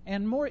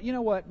 And more, you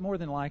know what, more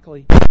than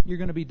likely, you're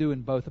going to be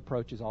doing both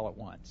approaches all at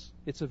once.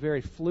 It's a very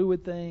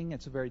fluid thing.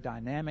 It's a very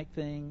dynamic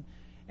thing.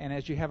 And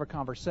as you have a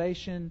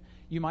conversation,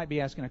 you might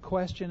be asking a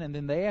question, and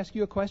then they ask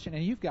you a question,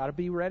 and you've got to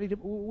be ready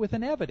with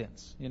an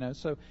evidence. You know,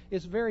 so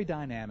it's very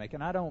dynamic.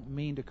 And I don't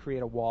mean to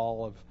create a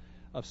wall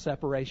of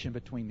separation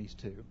between these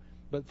two.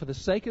 But for the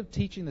sake of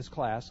teaching this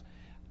class,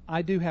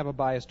 I do have a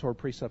bias toward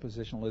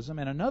presuppositionalism,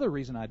 and another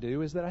reason I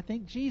do is that I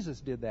think Jesus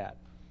did that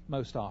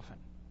most often.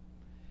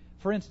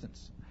 For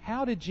instance,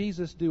 how did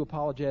Jesus do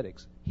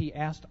apologetics? He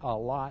asked a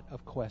lot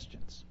of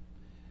questions.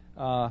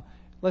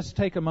 Let's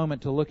take a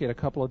moment to look at a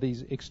couple of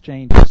these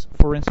exchanges.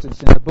 For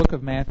instance, in the book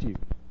of Matthew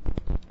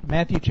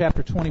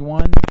chapter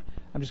 21,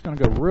 I'm just going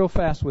to go real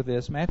fast with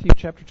this. Matthew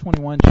chapter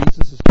 21,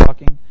 Jesus is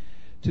talking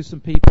to some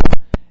people,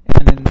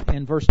 and in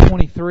in verse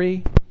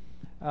 23.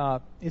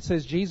 It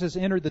says, Jesus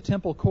entered the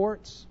temple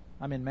courts.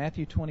 I'm in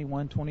Matthew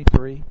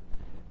 21:23.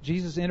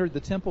 Jesus entered the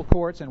temple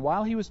courts, and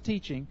while he was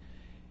teaching,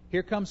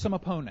 here come some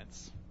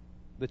opponents,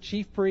 the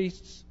chief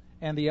priests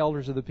and the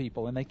elders of the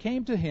people. And they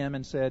came to him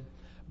and said,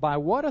 "By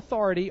what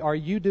authority are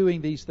you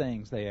doing these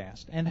things?" they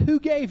asked. "And who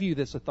gave you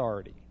this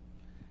authority?"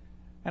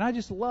 And I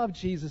just love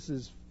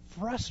Jesus'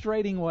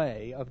 frustrating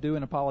way of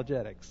doing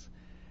apologetics.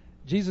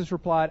 Jesus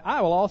replied,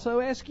 "I will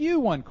also ask you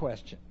one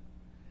question.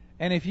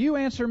 And if you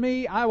answer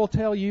me, I will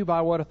tell you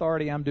by what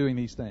authority I'm doing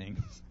these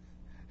things."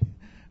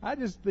 I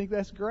just think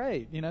that's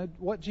great. You know,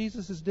 what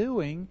Jesus is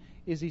doing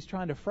is he's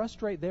trying to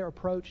frustrate their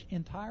approach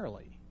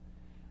entirely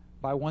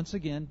by once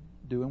again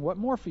doing what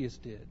Morpheus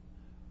did.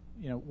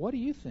 You know, what do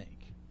you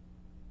think?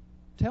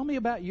 Tell me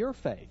about your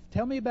faith.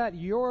 Tell me about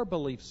your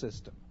belief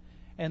system.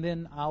 And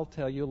then I'll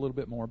tell you a little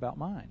bit more about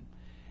mine.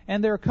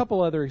 And there are a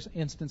couple other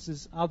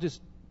instances. I'll just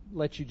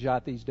let you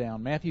jot these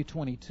down. Matthew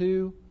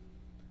 22.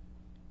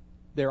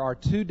 There are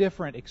two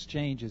different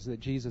exchanges that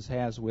Jesus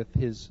has with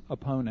his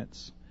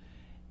opponents.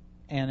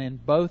 And in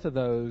both of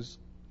those,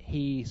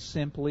 he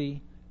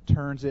simply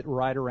turns it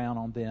right around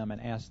on them and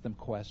asks them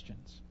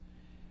questions.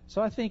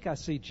 So I think I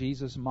see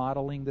Jesus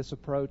modeling this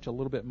approach a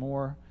little bit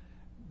more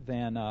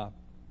than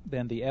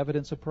the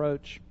evidence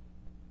approach,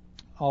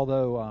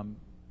 although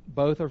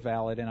both are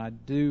valid, and I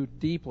do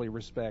deeply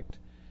respect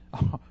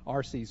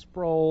R.C.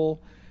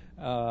 Sproul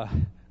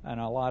and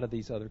a lot of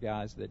these other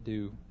guys that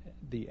do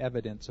the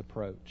evidence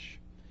approach.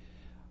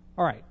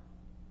 All right,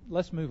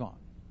 let's move on.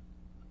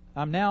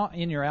 I'm now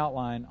in your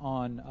outline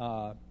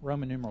on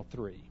Roman numeral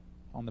 3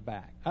 on the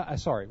back.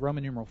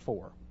 Roman numeral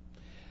 4.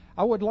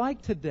 I would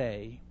like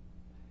today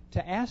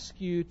to ask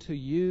you to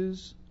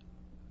use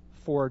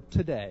for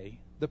today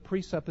the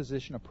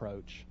presupposition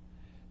approach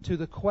to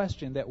the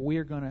question that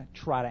we're going to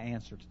try to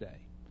answer today.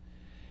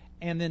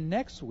 And then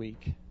next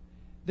week,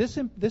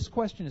 this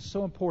question is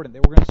so important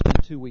that we're going to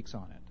spend 2 weeks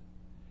on it.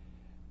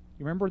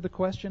 You remember the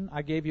question?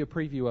 I gave you a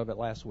preview of it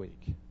last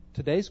week.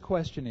 Today's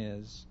question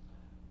is,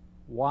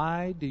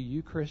 why do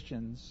you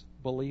Christians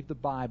believe the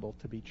Bible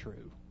to be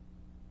true?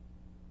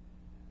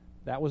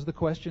 That was the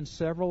question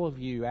several of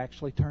you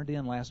actually turned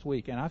in last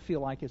week, and I feel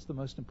like it's the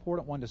most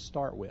important one to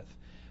start with,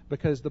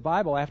 because the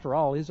Bible, after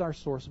all, is our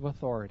source of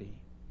authority.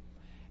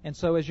 And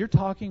so as you're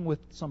talking with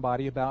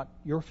somebody about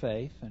your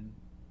faith, and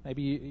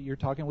maybe you're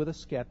talking with a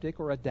skeptic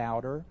or a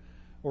doubter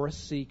or a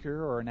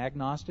seeker or an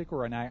agnostic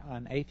or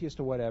an atheist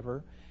or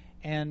whatever,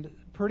 and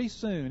pretty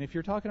soon, if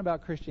you're talking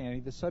about Christianity,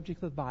 the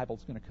subject of the Bible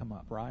is going to come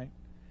up, right?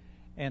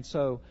 And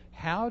so,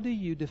 how do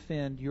you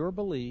defend your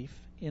belief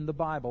in the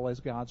Bible as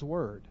God's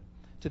Word?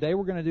 Today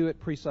we're going to do it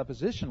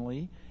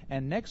presuppositionally,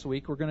 and next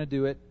week we're going to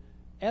do it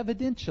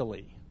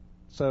evidentially.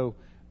 So,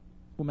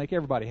 we'll make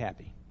everybody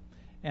happy.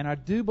 And I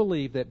do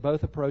believe that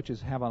both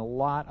approaches have a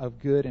lot of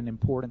good and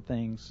important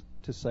things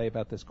to say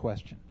about this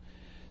question.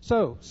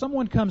 So,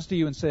 someone comes to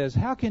you and says,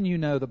 "How can you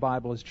know the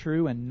Bible is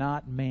true and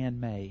not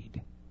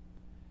man-made?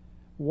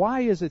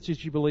 Why is it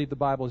that you believe the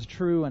Bible is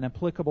true and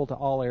applicable to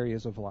all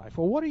areas of life?"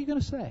 Well, what are you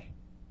going to say?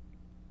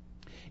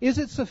 Is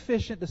it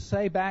sufficient to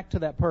say back to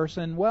that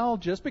person, "Well,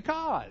 just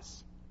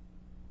because"?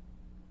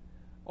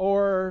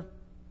 Or,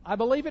 "I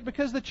believe it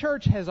because the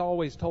church has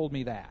always told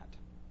me that"?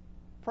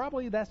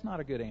 Probably that's not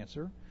a good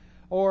answer.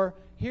 Or,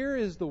 "Here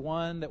is the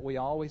one that we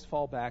always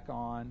fall back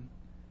on,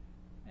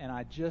 and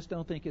I just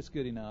don't think it's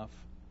good enough.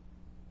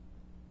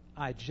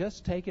 I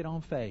just take it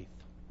on faith."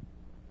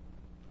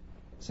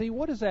 See,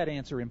 what does that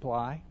answer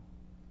imply?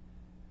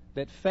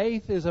 That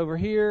faith is over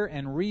here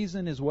and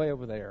reason is way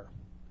over there.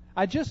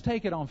 I just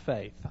take it on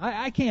faith.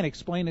 I can't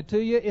explain it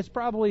to you. It's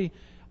probably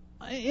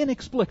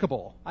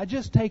inexplicable. I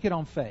just take it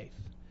on faith.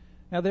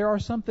 Now, there are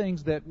some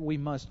things that we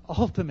must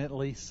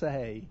ultimately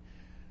say,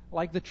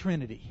 like the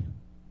Trinity,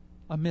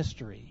 a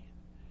mystery.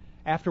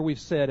 After we've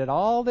said it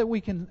all that we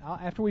can,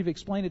 after we've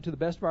explained it to the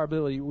best of our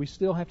ability, we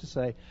still have to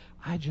say,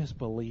 "I just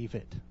believe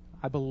it.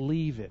 I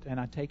believe it, and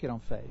I take it on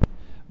faith."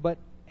 But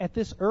at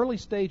this early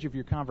stage of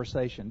your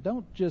conversation,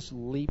 don't just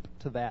leap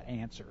to that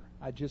answer.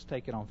 "I just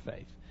take it on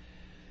faith."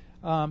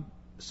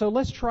 So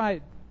let's try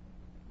it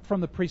from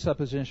the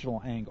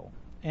presuppositional angle.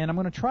 And I'm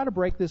going to try to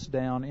break this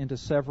down into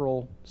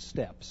several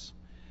steps.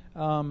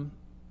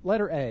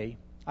 Letter A,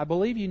 I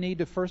believe you need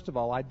to, first of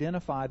all,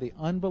 identify the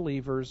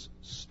unbeliever's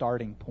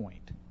starting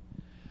point.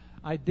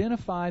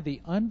 Identify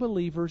the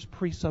unbeliever's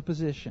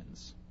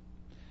presuppositions.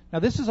 Now,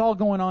 this is all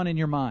going on in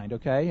your mind,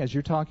 okay, as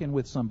you're talking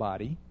with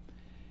somebody.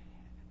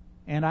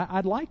 And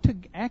I'd like to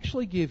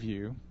actually give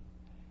you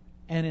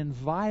an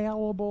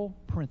inviolable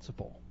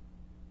principle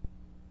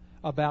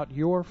about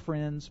your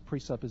friend's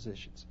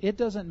presuppositions. It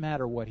doesn't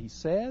matter what he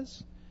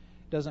says.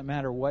 It doesn't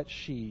matter what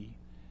she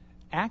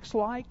acts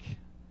like.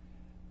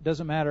 It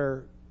doesn't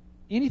matter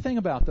anything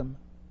about them.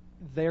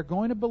 They're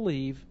going to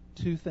believe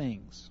two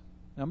things.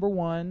 Number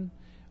one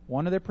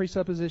of their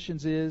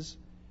presuppositions is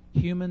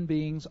human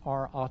beings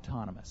are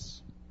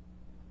autonomous.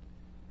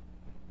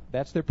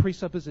 That's their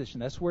presupposition.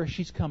 That's where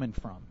she's coming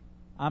from.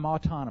 I'm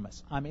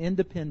autonomous. I'm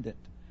independent.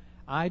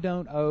 I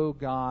don't owe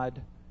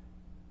God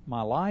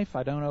my life.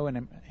 I don't owe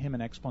him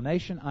an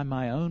explanation. I'm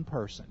my own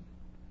person.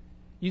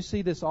 You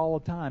see this all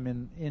the time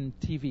in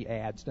TV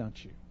ads,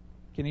 don't you?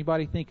 Can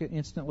anybody think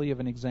instantly of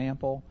an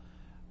example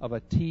of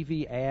a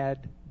TV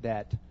ad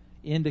that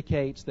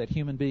indicates that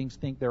human beings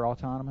think they're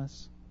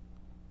autonomous?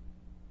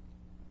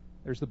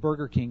 There's the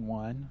Burger King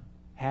one,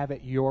 have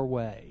it your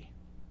way.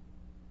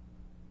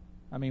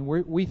 I mean,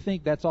 we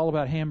think that's all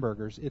about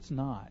hamburgers. It's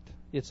not.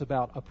 It's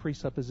about a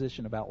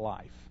presupposition about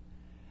life,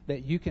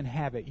 that you can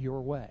have it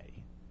your way.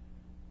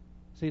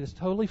 See, it's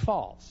totally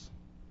false,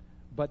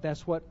 but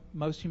that's what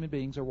most human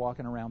beings are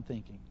walking around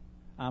thinking.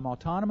 I'm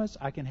autonomous,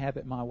 I can have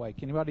it my way.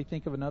 Can anybody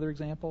think of another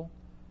example?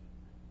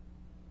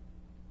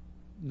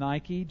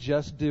 Nike,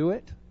 just do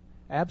it?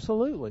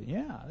 Absolutely,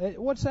 yeah.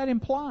 What's that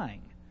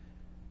implying?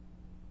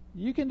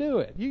 You can do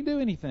it. You can do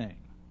anything.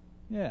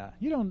 Yeah,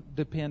 you don't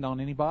depend on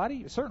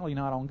anybody, certainly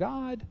not on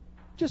God.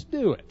 Just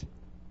do it.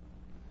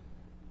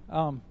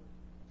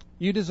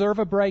 You deserve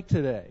a break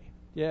today.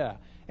 Yeah.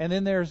 And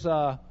then there's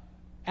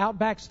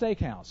Outback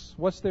Steakhouse.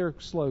 What's their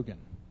slogan?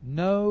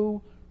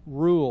 No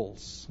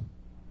rules,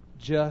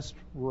 just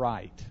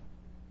right.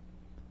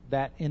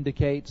 That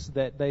indicates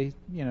that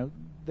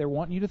they're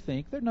wanting you to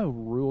think there are no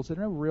rules, there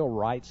are no real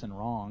rights and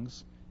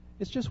wrongs.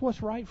 It's just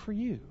what's right for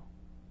you.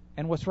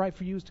 And what's right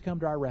for you is to come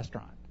to our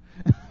restaurant.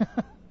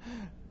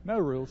 No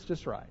rules,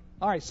 just right.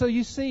 All right, so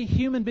you see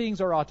human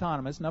beings are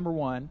autonomous, number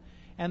one.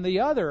 And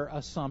the other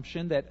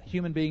assumption that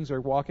human beings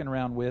are walking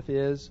around with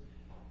is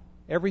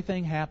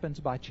everything happens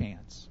by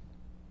chance.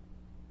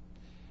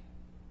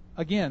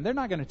 Again, they're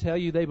not going to tell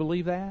you they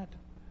believe that,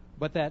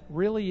 but that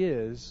really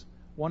is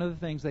one of the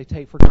things they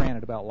take for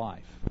granted about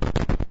life.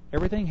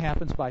 Everything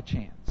happens by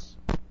chance.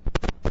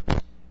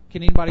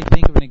 Can anybody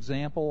think of an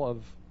example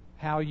of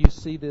how you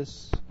see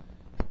this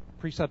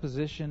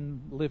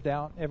presupposition lived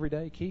out every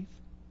day, Keith?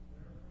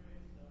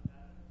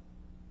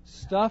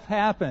 Stuff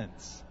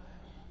happens.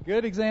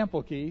 Good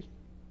example, Keith.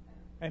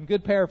 And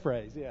good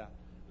paraphrase, yeah.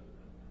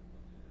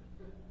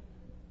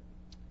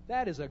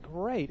 That is a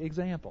great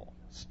example.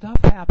 Stuff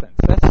happens.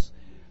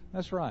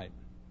 That's right.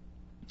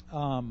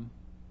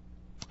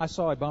 I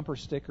saw a bumper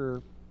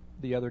sticker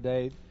the other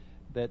day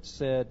that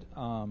said,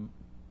 I'm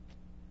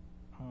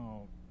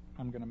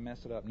going to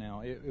mess it up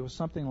now. It was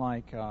something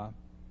like,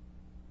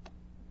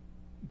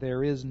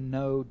 there is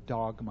no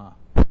dogma,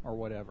 or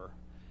whatever.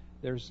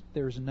 There's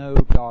no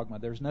dogma.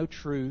 There's no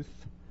truth.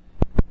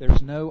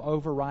 There's no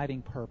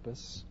overriding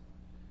purpose.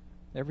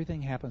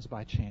 Everything happens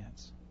by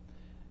chance.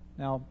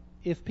 Now,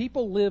 if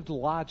people lived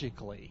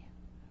logically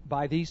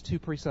by these two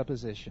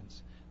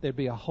presuppositions, there'd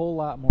be a whole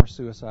lot more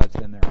suicides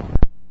than there are.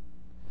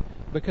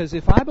 Because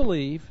if I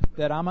believe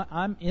that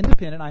I'm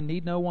independent, I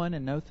need no one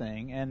and no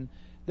thing, and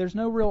there's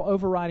no real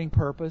overriding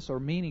purpose or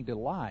meaning to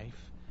life,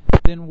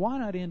 then why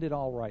not end it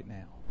all right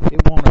now?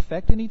 It won't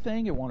affect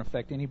anything. It won't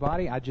affect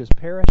anybody. I just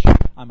perish.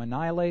 I'm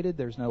annihilated.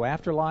 There's no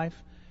afterlife.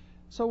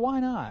 So why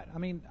not? I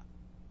mean,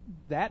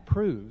 that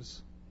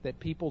proves that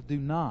people do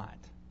not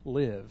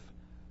live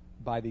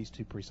by these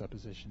two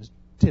presuppositions,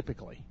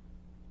 typically.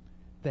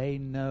 They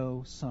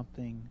know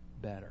something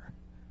better.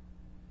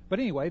 But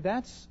anyway,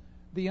 that's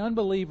the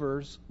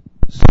unbeliever's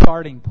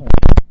starting point.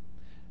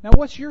 Now,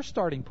 what's your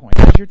starting point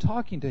as you're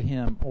talking to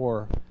him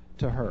or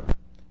to her?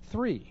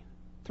 Three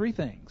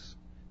things.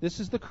 This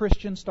is the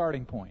Christian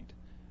starting point.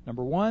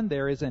 Number one,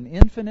 there is an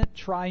infinite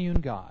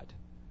triune God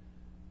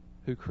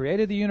who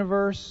created the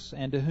universe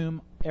and to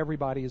whom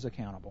everybody is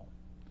accountable.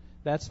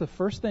 That's the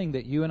first thing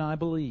that you and I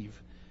believe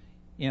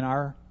in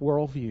our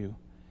worldview,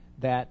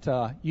 that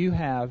you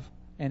have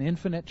an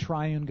infinite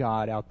triune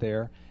God out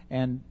there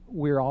and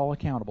we're all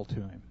accountable to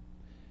him.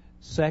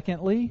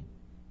 Secondly,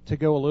 to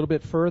go a little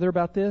bit further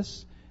about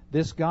this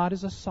God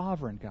is a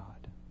sovereign God.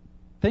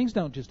 Things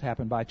don't just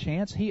happen by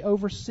chance. He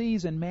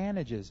oversees and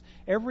manages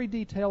every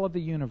detail of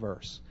the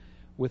universe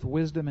with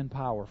wisdom and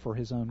power for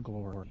his own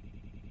glory.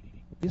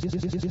 This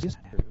is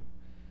true.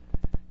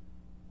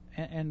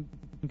 And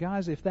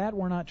guys, if that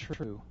were not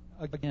true,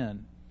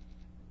 again,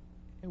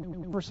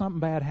 whenever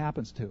something bad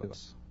happens to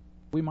us,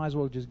 we might as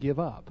well just give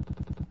up.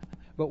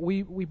 But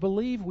we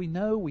believe, we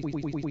know,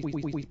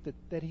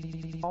 that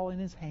he's all in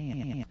his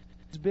hand.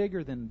 It's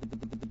bigger than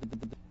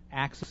the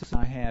axis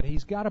I had.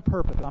 He's got a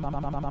purpose.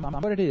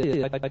 What it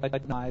is,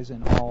 I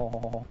and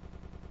all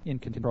in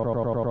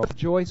control.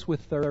 Rejoice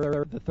with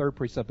the third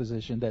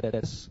presupposition that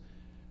it's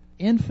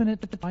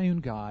infinite triune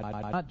God,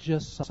 not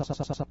just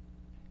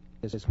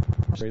is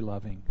very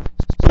loving.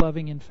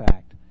 Loving, in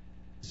fact.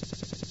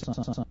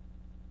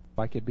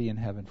 I could be in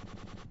heaven.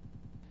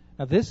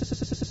 Now, this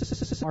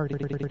is our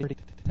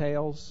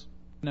details.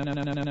 No.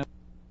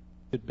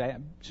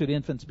 Should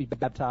infants be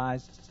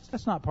baptized?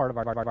 That's not part of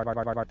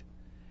our.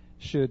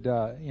 Should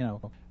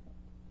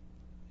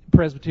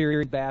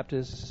Presbyterian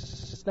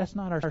Baptists? That's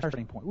not our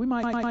starting point. We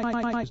might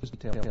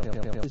detail.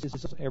 This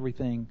is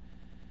everything.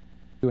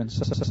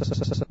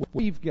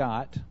 We've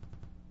got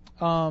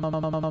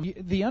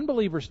the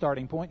unbeliever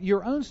starting point,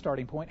 your own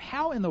starting point.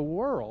 How in the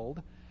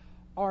world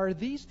are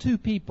these two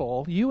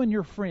people, you and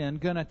your friend,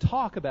 going to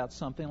talk about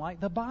something like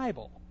the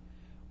Bible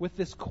with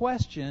this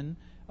question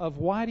of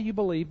why do you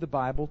believe the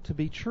Bible to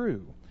be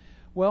true?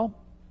 Well,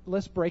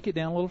 let's break it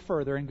down a little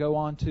further and go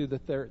on to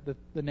the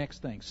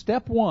next thing.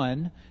 Step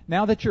one,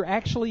 now that you're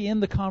actually in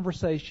the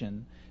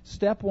conversation,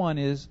 step one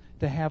is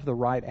to have the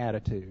right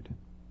attitude.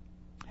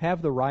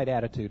 Have the right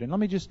attitude. And let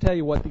me just tell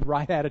you what the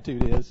right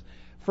attitude is.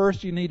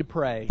 First, you need to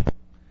pray.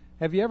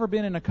 Have you ever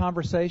been in a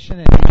conversation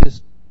and you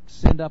just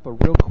send up a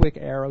real quick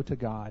arrow to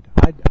God?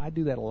 I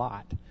do that a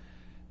lot.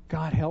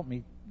 God, help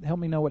me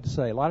know what to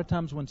say. A lot of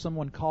times when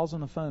someone calls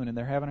on the phone and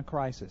they're having a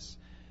crisis,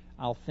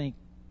 I'll think,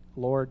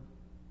 Lord,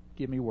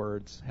 give me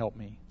words, help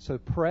me. So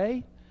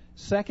pray.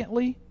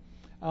 Secondly,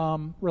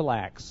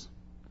 relax.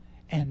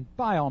 And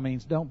by all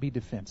means, don't be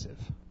defensive.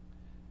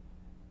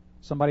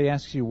 Somebody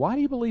asks you, why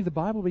do you believe the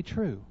Bible to be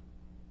true?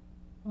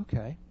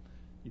 Okay.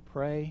 You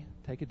pray,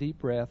 take a deep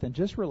breath, and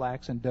just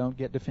relax and don't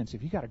get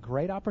defensive. You've got a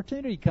great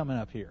opportunity coming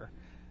up here.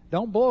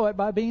 Don't blow it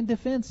by being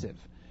defensive.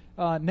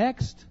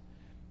 Next,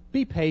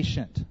 be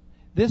patient.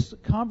 This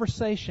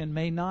conversation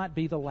may not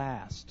be the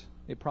last.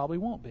 It probably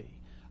won't be.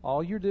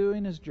 All you're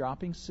doing is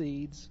dropping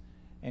seeds,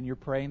 and you're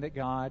praying that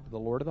God, the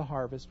Lord of the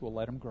harvest, will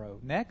let them grow.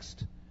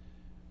 Next,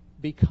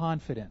 be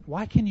confident.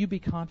 Why can you be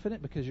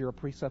confident? Because you're a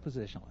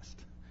presuppositionalist.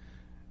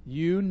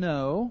 You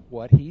know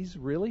what he's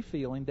really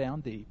feeling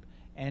down deep,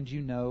 and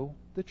you know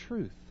the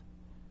truth.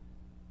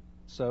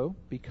 So,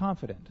 be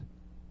confident.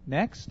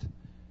 Next,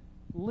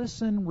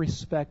 listen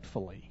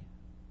respectfully.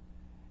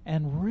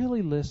 And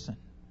really listen.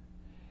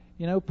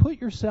 Put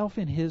yourself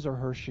in his or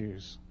her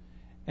shoes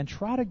and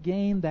try to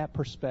gain that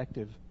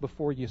perspective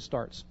before you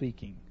start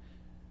speaking.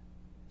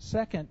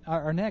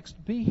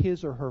 Next, be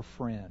his or her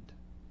friend.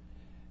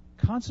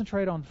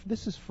 Concentrate on,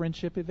 this is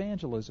friendship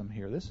evangelism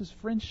here. This is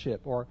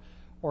friendship or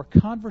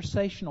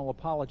conversational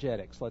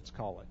apologetics, let's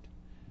call it.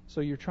 So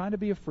you're trying to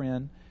be a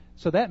friend.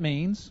 So that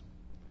means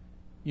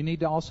you need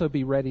to also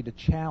be ready to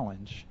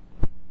challenge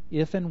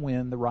if and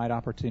when the right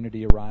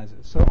opportunity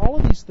arises. So all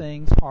of these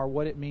things are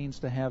what it means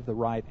to have the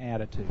right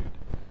attitude.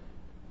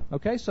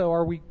 Okay, so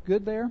are we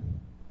good there?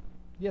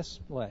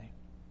 Yes, Lay.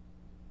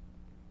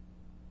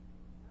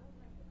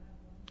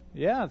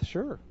 Yeah,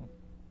 sure.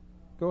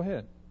 Go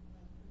ahead.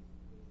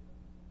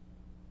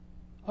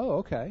 Oh,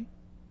 okay.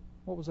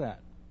 What was that?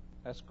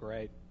 That's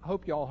great. I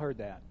hope you all heard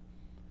that.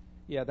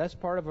 Yeah, that's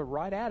part of a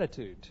right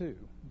attitude, too,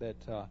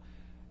 that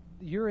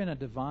you're in a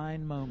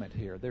divine moment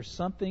here. There's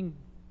something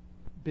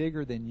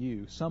bigger than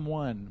you,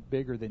 someone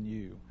bigger than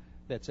you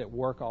that's at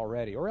work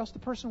already, or else the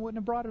person wouldn't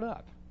have brought it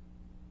up.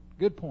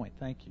 Good point.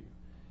 Thank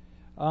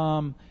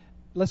you.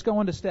 Let's go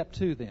on to step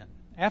 2 then.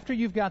 After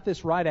you've got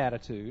this right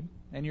attitude,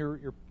 and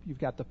you've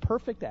got the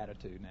perfect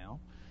attitude now,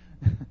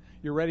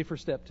 you're ready for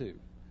step 2.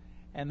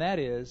 And that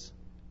is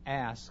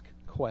ask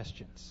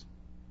questions.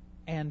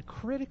 And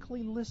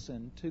critically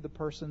listen to the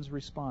person's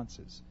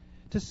responses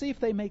to see if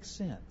they make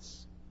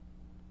sense.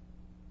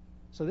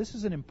 So this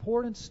is an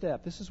important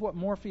step. This is what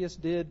Morpheus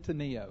did to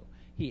Neo.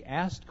 He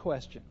asked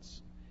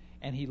questions,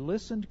 and he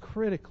listened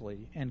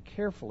critically and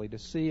carefully to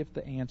see if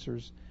the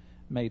answers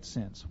made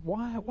sense.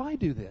 Why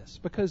do this?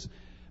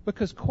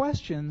 Because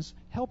questions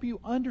help you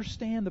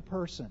understand the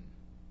person.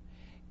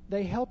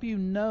 They help you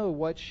know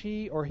what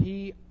she or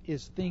he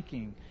is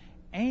thinking.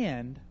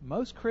 And,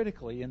 most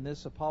critically in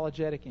this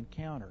apologetic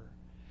encounter,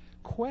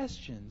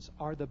 questions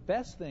are the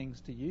best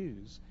things to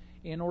use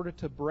in order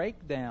to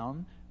break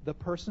down the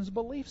person's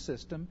belief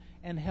system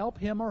and help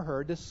him or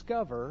her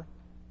discover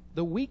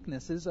the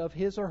weaknesses of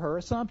his or her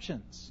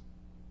assumptions.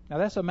 Now,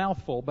 that's a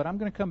mouthful, but I'm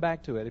going to come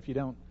back to it if you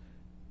don't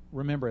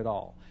remember it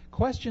all.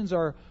 Questions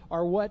are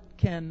what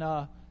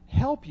can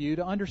help you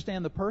to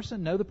understand the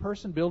person, know the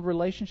person, build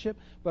relationship,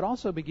 but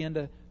also begin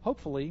to,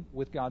 hopefully,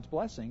 with God's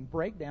blessing,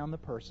 break down the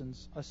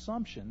person's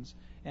assumptions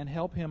and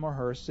help him or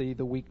her see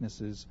the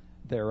weaknesses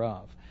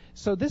thereof.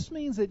 So this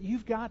means that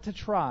you've got to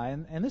try,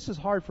 and this is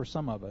hard for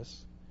some of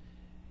us.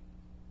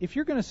 If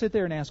you're going to sit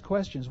there and ask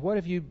questions, what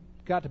have you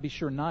got to be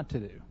sure not to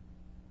do?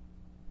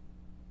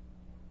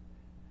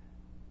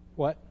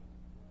 What?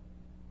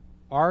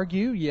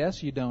 Argue.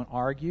 Yes, you don't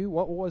argue.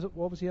 What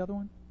was the other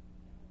one?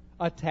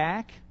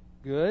 Attack.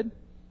 Good.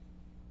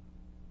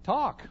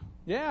 Talk.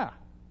 Yeah.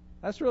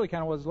 That's really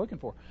kind of what I was looking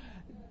for.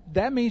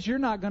 That means you're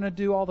not going to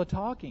do all the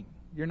talking.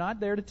 You're not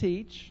there to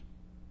teach.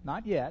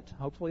 Not yet.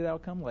 Hopefully that'll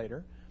come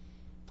later.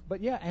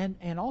 But yeah,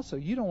 and also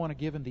you don't want to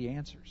give them the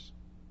answers.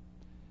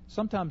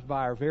 Sometimes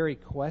by our very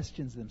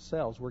questions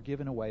themselves, we're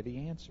giving away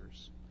the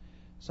answers.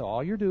 So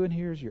all you're doing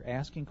here is you're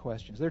asking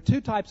questions. There are 2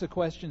 types of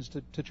questions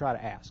to try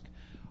to ask.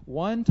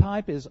 One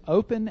type is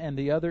open and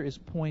the other is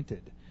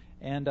pointed.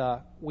 And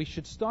we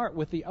should start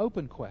with the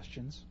open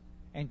questions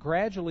and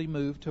gradually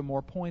move to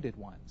more pointed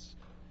ones.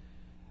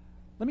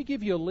 Let me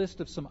give you a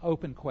list of some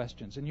open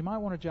questions, and you might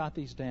want to jot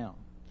these down.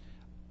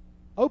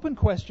 Open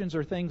questions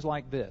are things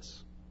like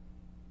this.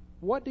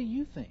 What do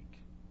you think?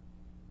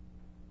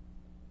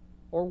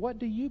 Or what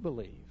do you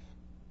believe?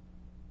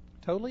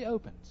 Totally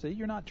open. See,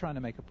 you're not trying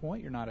to make a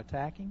point. You're not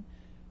attacking.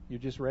 You're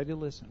just ready to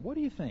listen. What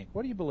do you think?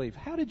 What do you believe?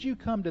 How did you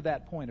come to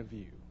that point of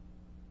view?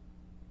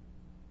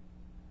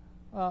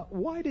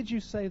 Why did you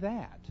say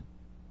that?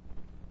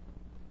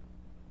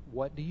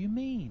 What do you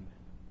mean?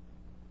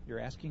 You're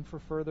asking for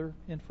further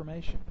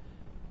information.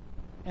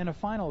 And a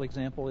final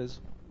example is,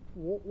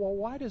 well,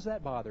 why does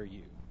that bother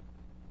you?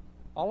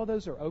 All of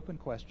those are open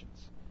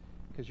questions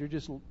because you're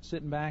just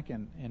sitting back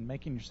and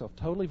making yourself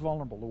totally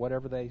vulnerable to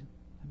whatever they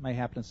may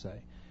happen to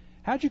say.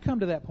 How'd you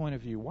come to that point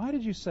of view? Why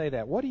did you say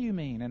that? What do you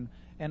mean?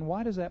 And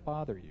why does that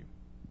bother you?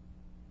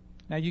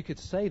 Now, you could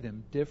say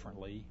them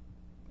differently,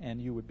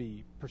 and you would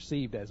be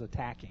perceived as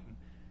attacking.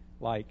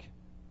 Like,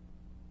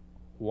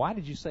 why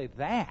did you say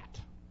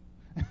that?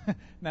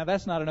 Now,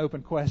 that's not an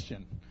open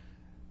question.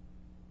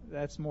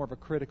 That's more of a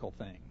critical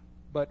thing.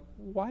 But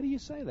why do you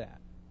say that?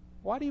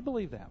 Why do you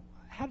believe that?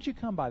 How did you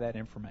come by that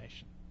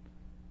information?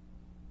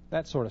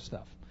 That sort of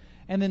stuff.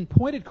 And then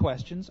pointed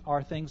questions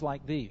are things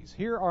like these.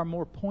 Here are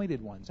more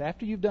pointed ones.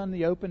 After you've done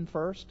the open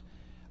first,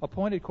 a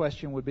pointed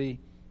question would be,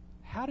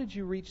 how did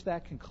you reach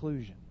that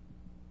conclusion?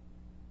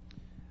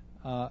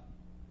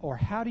 Or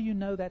how do you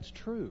know that's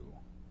true?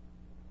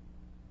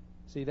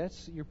 See,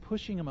 you're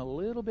pushing them a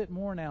little bit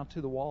more now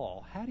to the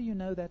wall. How do you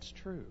know that's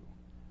true?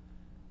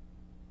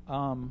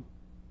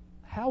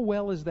 How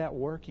well is that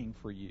working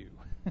for you?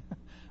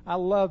 I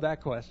love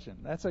that question.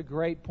 That's a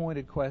great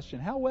pointed question.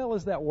 How well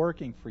is that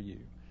working for you?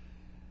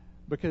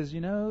 Because,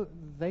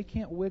 they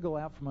can't wiggle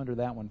out from under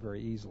that one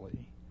very easily.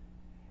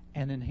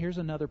 And then here's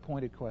another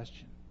pointed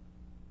question.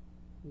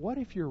 What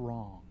if you're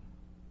wrong?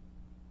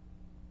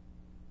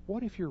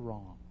 What if you're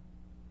wrong?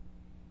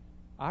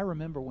 I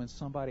remember when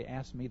somebody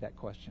asked me that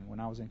question when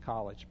I was in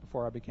college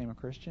before I became a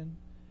Christian.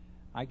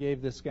 I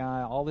gave this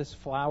guy all this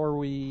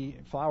flowery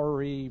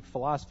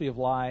philosophy of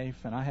life,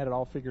 and I had it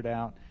all figured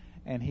out.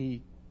 And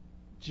he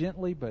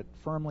gently but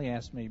firmly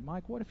asked me,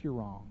 Mike, what if you're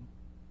wrong?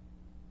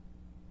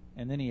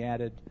 And then he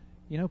added,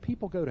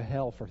 people go to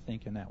hell for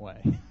thinking that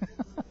way.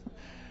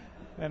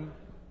 And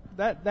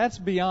that's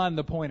beyond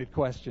the pointed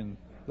question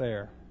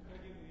there.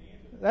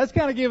 That's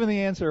kind of giving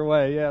the answer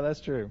away. Yeah, that's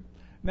true.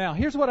 Now,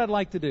 here's what I'd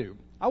like to do.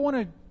 I want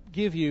to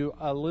give you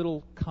a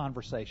little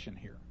conversation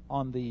here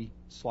on the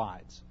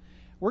slides.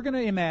 We're going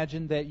to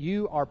imagine that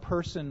you are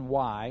person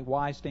Y.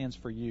 Y stands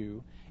for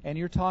you, and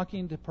you're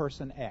talking to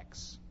person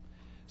X.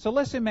 So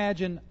let's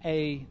imagine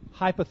a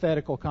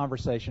hypothetical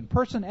conversation.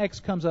 Person X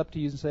comes up to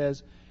you and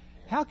says,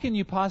 how can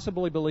you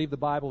possibly believe the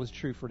Bible is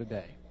true for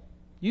today?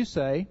 You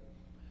say,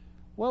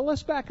 well,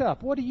 let's back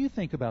up. What do you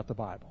think about the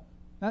Bible?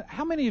 Now,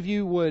 how many of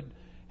you would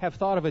have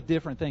thought of a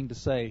different thing to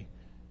say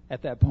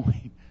at that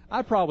point?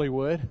 I probably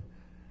would.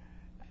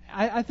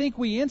 I think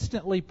we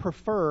instantly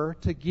prefer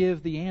to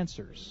give the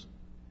answers.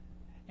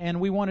 And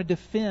we want to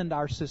defend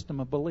our system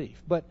of belief.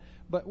 But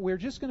we're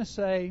just going to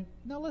say,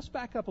 no, let's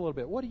back up a little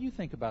bit. What do you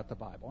think about the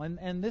Bible?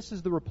 And this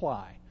is the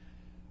reply.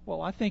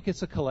 Well, I think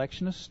it's a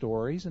collection of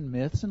stories and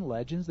myths and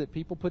legends that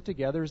people put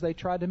together as they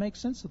tried to make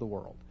sense of the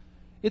world.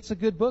 It's a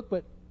good book,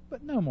 but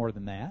no more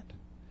than that.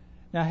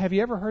 Now, have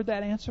you ever heard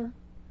that answer?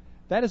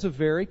 That is a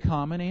very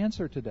common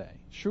answer today.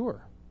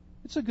 Sure,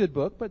 it's a good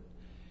book,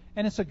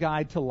 and it's a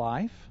guide to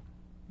life,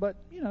 but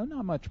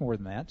not much more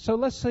than that. So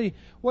let's see,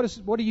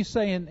 what do you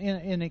say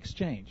in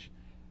exchange?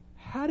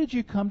 How did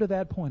you come to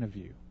that point of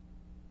view?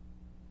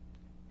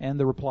 And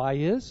the reply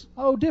is,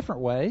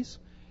 different ways.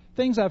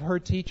 Things I've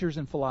heard teachers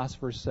and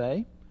philosophers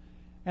say,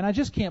 and I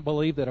just can't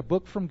believe that a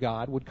book from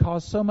God would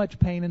cause so much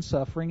pain and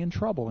suffering and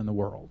trouble in the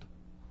world.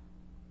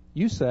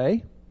 You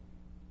say,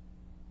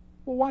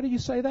 well, why do you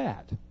say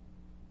that?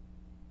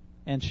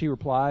 And she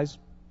replies,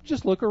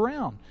 just look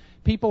around.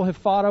 People have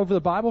fought over the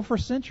Bible for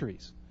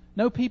centuries.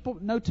 No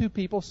two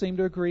people seem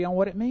to agree on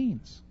what it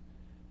means.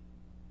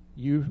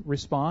 You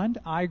respond,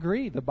 I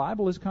agree, the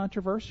Bible is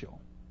controversial.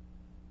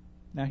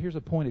 Now here's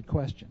a pointed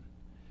question.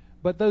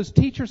 But those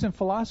teachers and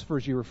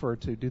philosophers you refer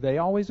to, do they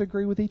always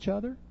agree with each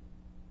other?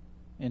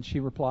 And she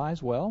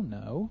replies, well,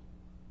 no.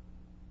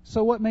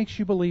 So what makes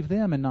you believe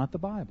them and not the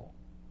Bible?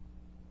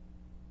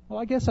 Well,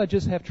 I guess I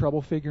just have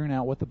trouble figuring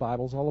out what the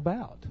Bible's all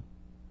about.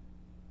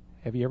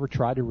 Have you ever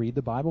tried to read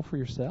the Bible for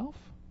yourself?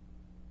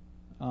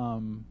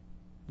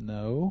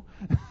 No.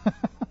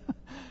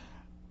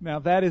 Now,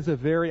 that is a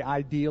very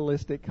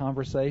idealistic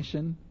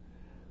conversation.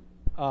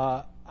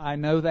 I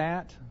know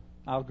that.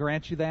 I'll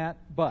grant you that.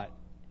 But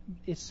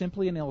it's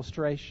simply an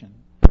illustration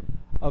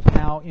of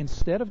how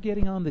instead of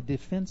getting on the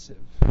defensive,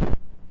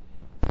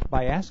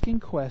 by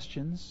asking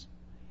questions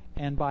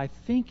and by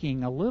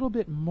thinking a little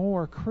bit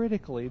more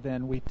critically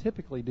than we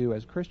typically do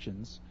as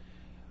Christians,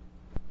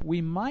 we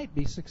might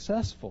be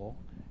successful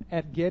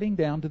at getting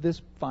down to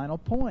this final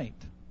point.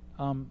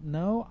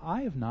 No,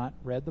 I have not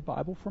read the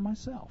Bible for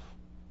myself.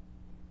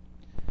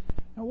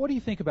 Now, what do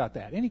you think about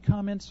that? Any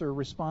comments or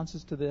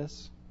responses to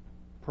this,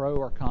 pro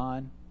or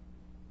con?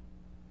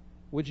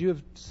 Would you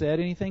have said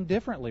anything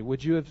differently?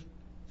 Would you have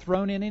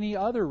thrown in any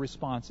other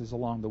responses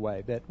along the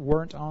way that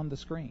weren't on the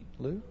screen?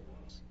 Lou?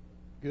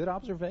 Good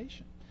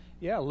observation.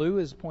 Yeah, Lou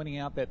is pointing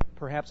out that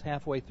perhaps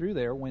halfway through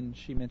there, when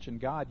she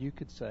mentioned God, you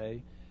could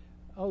say,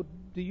 oh,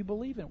 do you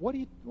believe in it? What do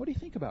you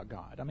think about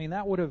God? I mean,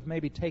 that would have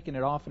maybe taken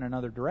it off in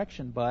another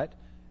direction, but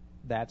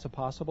that's a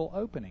possible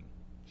opening.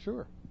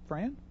 Sure.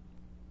 Fran?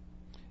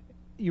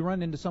 You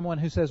run into someone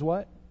who says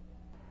what?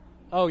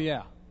 Oh,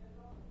 yeah.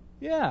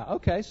 Yeah,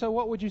 okay. So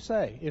what would you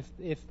say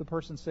if the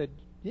person said,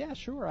 yeah,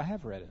 sure, I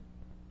have read it?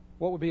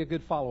 What would be a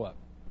good follow-up?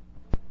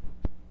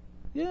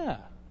 Yeah.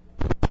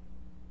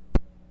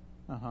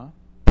 Uh-huh.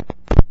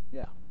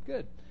 Yeah,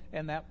 good.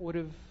 And that would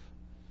have...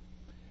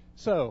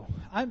 So,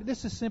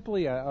 this is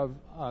simply a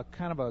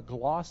kind of a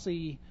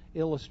glossy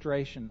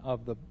illustration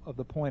of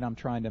the point I'm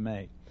trying to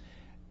make.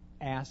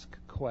 Ask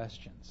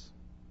questions.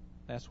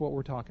 That's what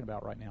we're talking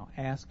about right now.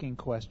 Asking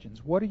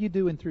questions. What are you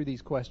doing through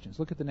these questions?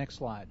 Look at the next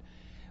slide.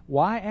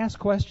 Why ask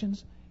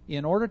questions?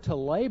 In order to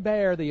lay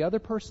bare the other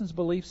person's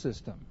belief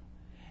system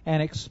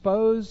and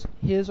expose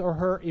his or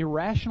her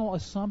irrational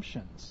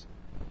assumptions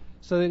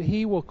so that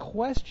he will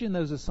question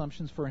those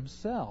assumptions for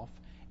himself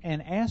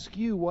and ask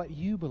you what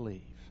you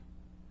believe.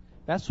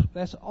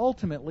 That's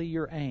ultimately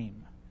your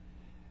aim.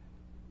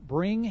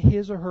 Bring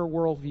his or her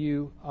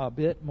worldview a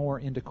bit more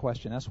into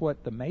question. That's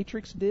what the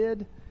Matrix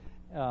did.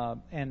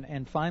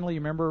 And finally,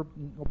 remember,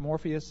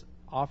 Morpheus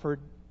offered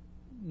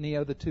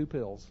Neo the 2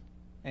 pills,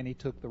 and he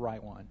took the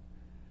right one.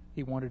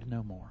 He wanted to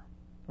know more.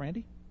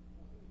 Randy?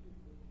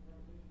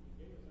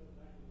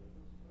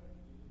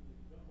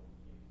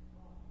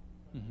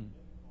 Mm-hmm.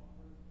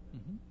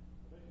 Mm-hmm.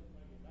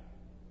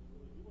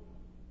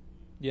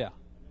 Yeah.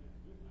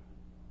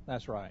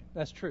 That's right.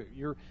 That's true.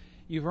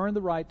 You've earned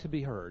the right to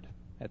be heard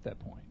at that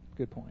point.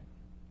 Good point.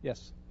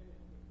 Yes.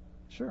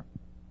 Sure.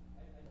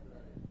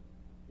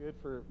 Good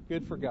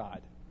for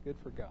God. Good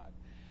for God.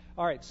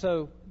 All right,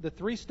 so the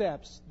 3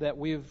 steps that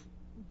we've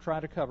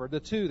tried to cover, the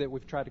 2 that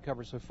we've tried to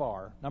cover so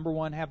far. Number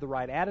 1, have the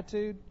right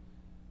attitude.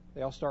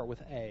 They all start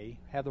with A.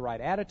 Have the right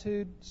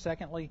attitude.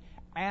 Secondly,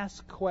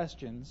 ask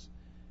questions.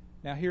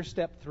 Now here's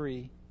step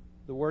 3.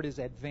 The word is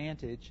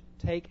advantage.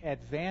 Take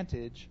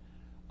advantage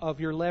of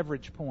your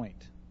leverage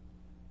point.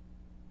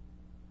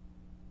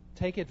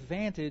 Take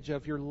advantage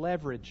of your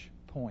leverage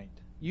point.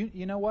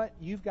 You know what?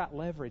 You've got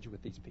leverage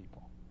with these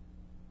people.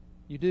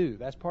 You do.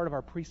 That's part of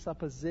our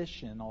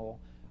presuppositional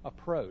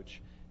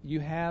approach. You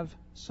have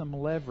some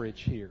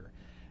leverage here.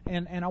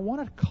 And I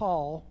want to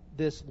call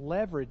this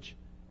leverage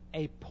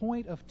a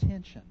point of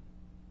tension.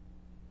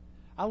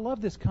 I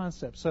love this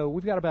concept. So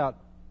we've got about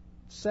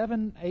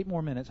 7, 8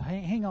 more minutes.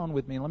 Hang on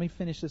with me. Let me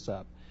finish this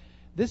up.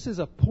 This is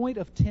a point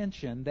of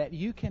tension that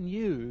you can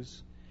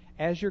use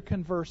as you're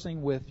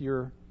conversing with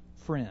your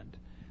friend.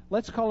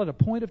 Let's call it a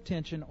point of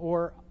tension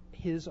or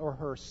his or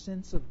her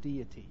sense of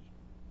deity.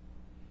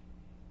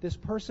 This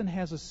person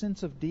has a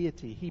sense of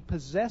deity. He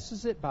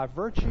possesses it by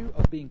virtue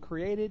of being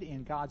created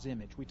in God's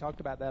image. We talked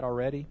about that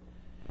already.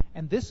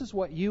 And this is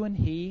what you and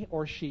he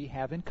or she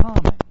have in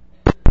common.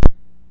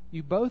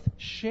 You both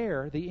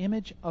share the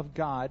image of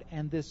God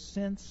and this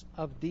sense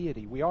of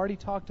deity. We already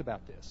talked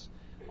about this.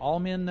 All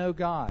men know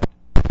God.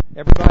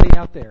 Everybody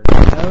out there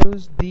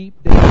knows deep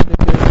down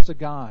that there is a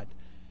God.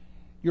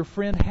 Your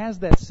friend has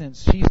that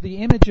sense. She's the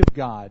image of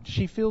God.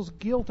 She feels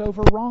guilt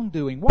over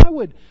wrongdoing.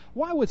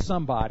 Why would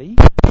somebody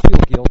feel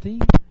guilty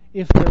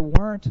if there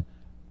weren't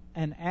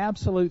an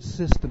absolute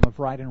system of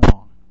right and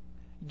wrong?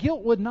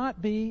 Guilt would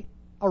not be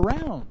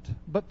around,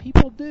 but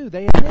people do.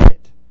 They admit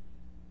it.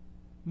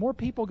 More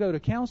people go to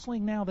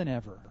counseling now than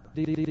ever.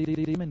 They're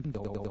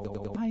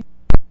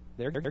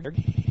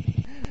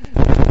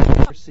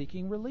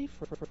seeking relief.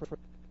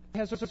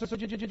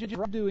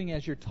 Doing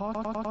as you're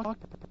talking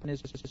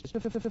is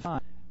fine.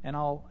 And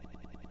I'll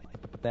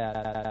put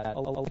that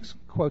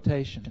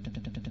quotation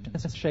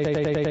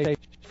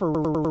for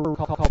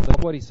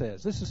what he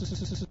says. This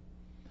is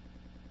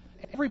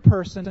every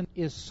person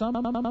is some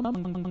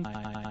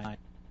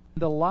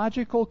the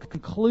logical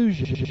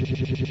conclusion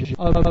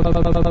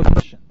of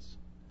missions,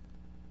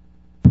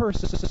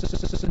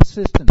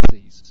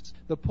 consistencies,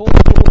 the pull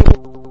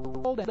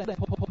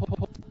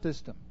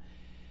system.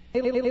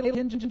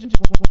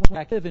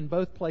 Active in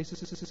both places.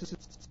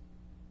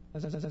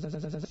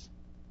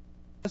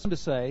 To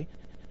say,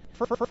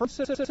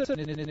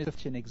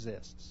 fiction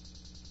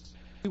exists.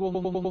 We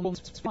will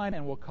find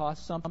and will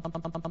cost some.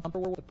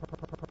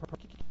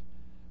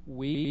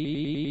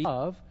 We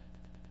love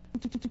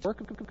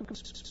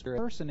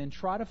person and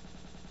try to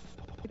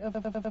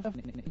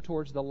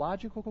towards the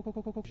logical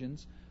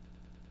conclusions,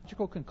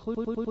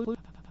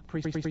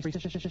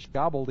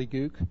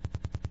 gobbledygook.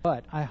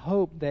 But I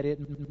hope that it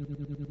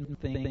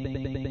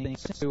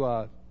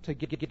to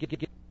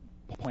get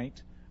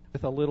point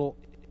with a little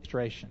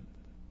illustration.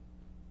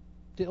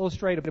 To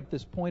illustrate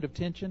this point of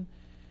tension,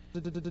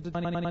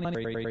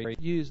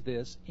 use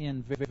this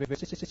in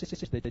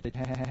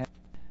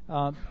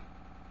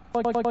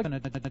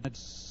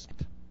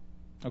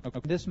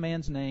this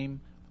man's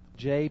name,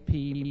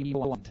 J.P.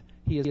 Blunt.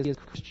 He is a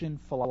Christian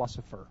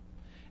philosopher.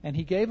 And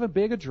he gave a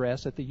big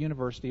address at the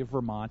University of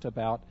Vermont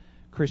about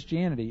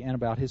Christianity and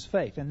about his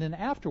faith. And then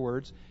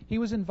afterwards, he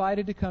was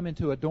invited to come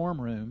into a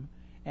dorm room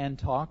and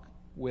talk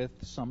with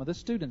some of the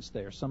students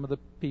there, some of the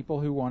people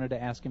who wanted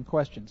to ask him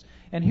questions.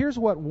 And here's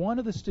what one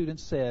of the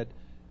students said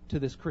to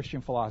this Christian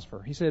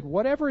philosopher. He said,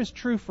 "Whatever is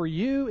true for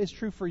you is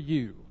true for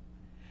you.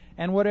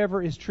 And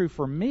whatever is true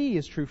for me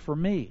is true for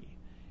me.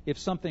 If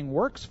something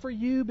works for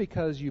you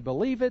because you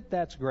believe it,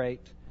 that's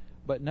great.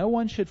 but no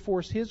one should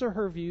force his or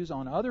her views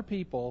on other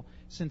people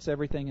since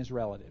everything is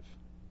relative.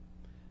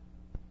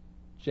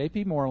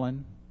 J.P.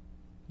 Moreland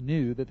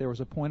knew that there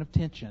was a point of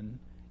tension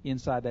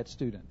inside that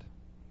student.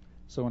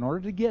 So in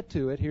order to get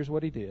to it, here's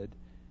what he did.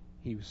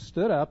 He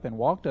stood up and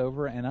walked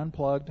over and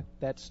unplugged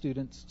that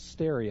student's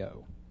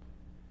stereo,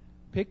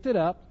 picked it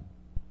up,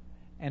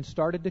 and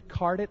started to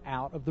cart it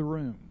out of the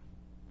room.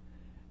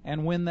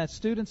 And when that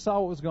student saw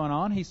what was going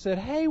on, he said,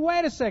 "Hey,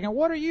 wait a second,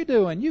 what are you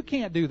doing? You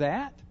can't do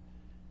that."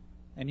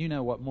 And you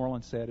know what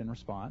Moreland said in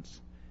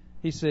response.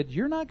 He said,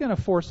 "You're not going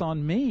to force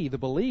on me the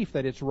belief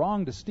that it's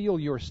wrong to steal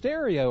your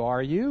stereo,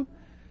 are you?"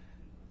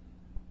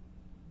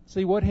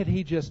 See, what had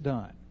he just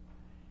done?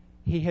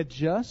 He had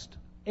just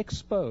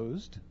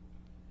exposed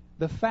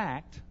the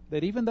fact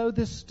that even though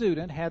this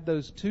student had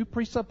those two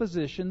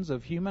presuppositions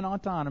of human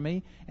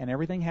autonomy and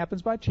everything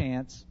happens by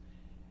chance,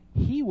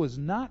 he was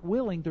not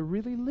willing to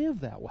really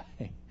live that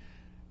way.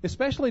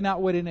 Especially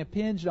not when it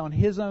impinged on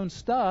his own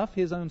stuff,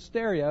 his own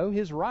stereo,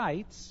 his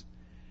rights.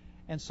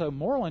 And so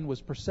Moreland was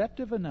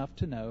perceptive enough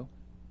to know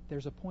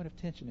there's a point of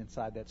tension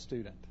inside that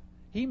student.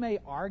 He may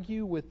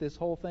argue with this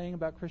whole thing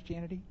about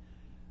Christianity,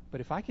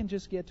 but if I can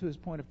just get to his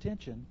point of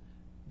tension,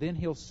 then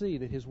he'll see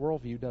that his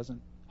worldview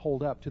doesn't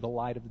hold up to the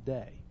light of the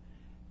day.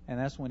 And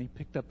that's when he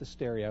picked up the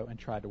stereo and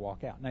tried to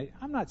walk out. Now,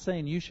 I'm not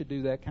saying you should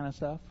do that kind of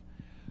stuff,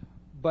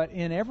 but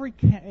in every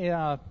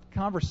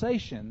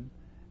conversation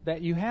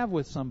that you have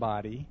with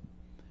somebody,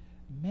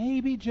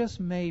 maybe, just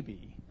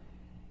maybe,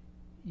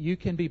 you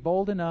can be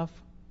bold enough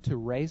to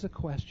raise a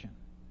question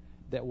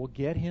that will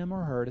get him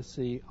or her to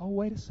see, oh,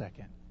 wait a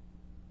second,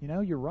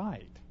 you're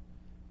right.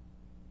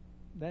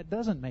 That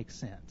doesn't make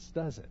sense,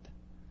 does it?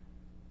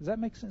 Does that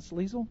make sense?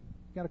 Liesl, you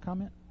got a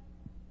comment?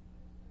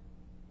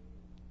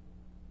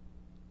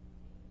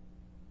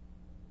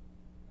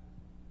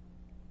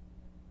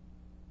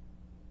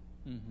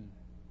 Mm-hmm.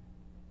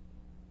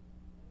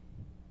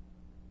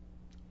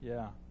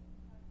 Yeah.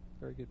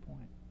 Very good point.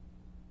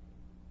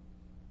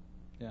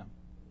 Yeah.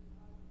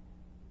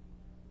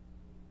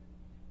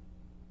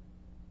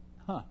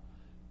 Huh.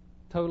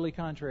 Totally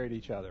contrary to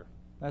each other.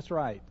 That's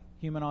right.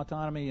 Human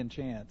autonomy and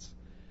chance.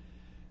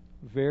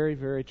 Very,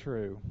 very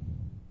true.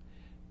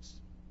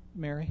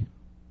 Mary?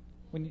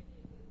 When you...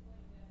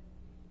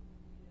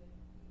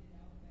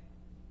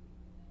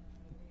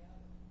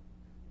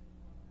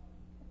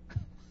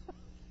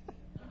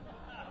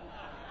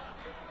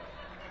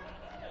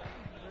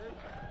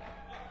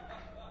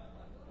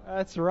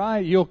 That's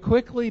right. You'll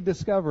quickly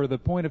discover the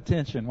point of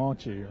tension,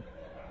 won't you?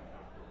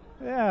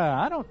 Yeah,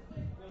 I don't...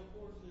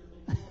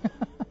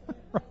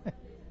 Right.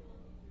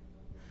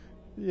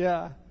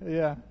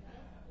 Yeah.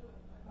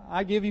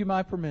 I give you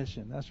my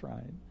permission. That's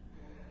right.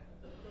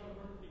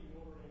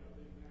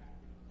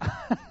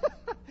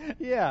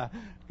 Yeah.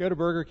 Go to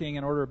Burger King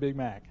and order a Big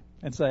Mac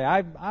and say,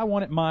 I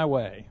want it my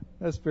way.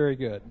 That's very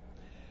good.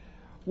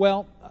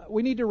 Well,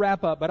 we need to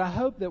wrap up, but I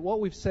hope that what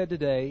we've said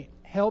today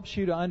helps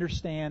you to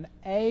understand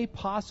a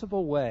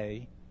possible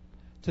way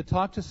to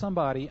talk to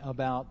somebody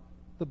about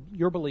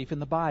your belief in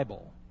the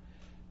Bible.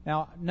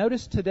 Now,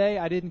 notice today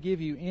I didn't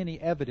give you any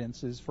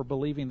evidences for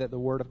believing that the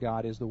Word of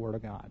God is the Word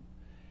of God.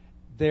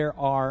 There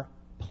are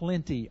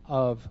plenty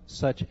of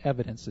such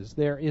evidences.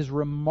 There is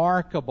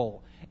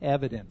remarkable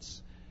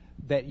evidence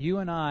that you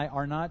and I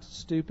are not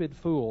stupid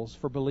fools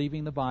for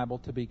believing the Bible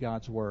to be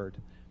God's Word.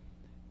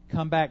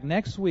 Come back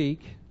next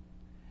week,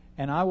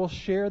 and I will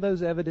share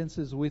those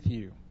evidences with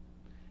you.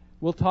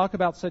 We'll talk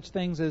about such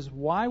things as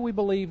why we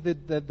believe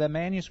that the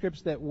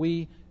manuscripts that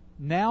we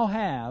now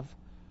have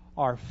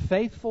are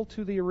faithful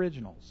to the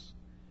originals.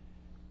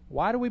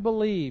 Why do we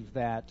believe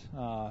that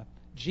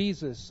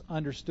Jesus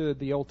understood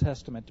the Old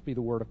Testament to be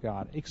the Word of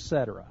God,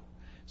 etc.?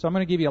 So I'm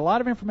going to give you a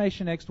lot of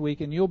information next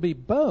week, and you'll be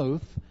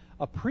both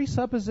a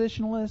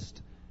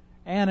presuppositionalist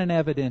and an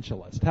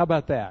evidentialist. How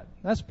about that?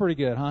 That's pretty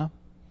good, huh?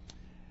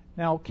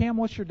 Now, Cam,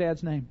 what's your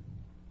dad's name?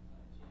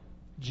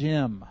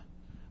 Jim.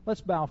 Let's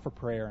bow for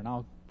prayer, and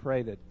I'll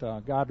pray that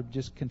God would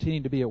just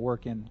continue to be at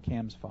work in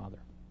Cam's father.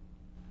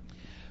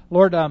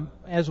 Lord,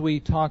 as we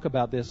talk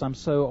about this, I'm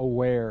so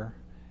aware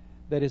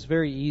that it's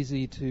very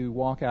easy to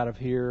walk out of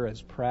here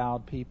as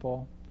proud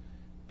people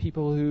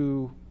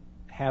who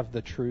have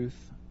the truth.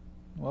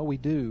 Well, we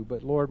do,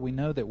 but Lord, we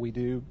know that we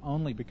do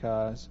only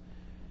because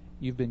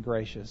you've been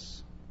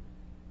gracious.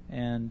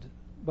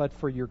 But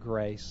for your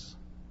grace,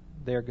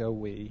 there go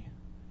we.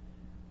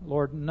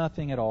 Lord,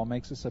 nothing at all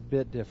makes us a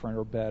bit different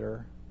or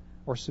better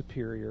or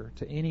superior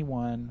to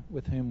anyone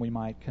with whom we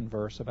might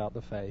converse about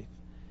the faith.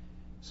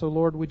 So,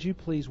 Lord, would you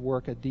please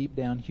work a deep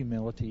down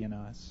humility in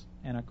us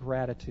and a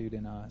gratitude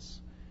in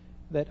us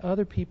that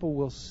other people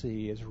will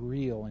see as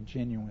real and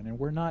genuine. And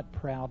we're not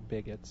proud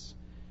bigots.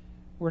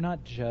 We're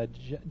not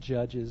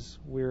judges.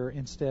 We're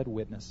instead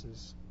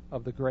witnesses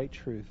of the great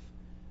truth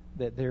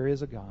that there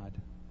is a God,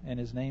 and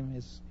His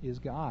name is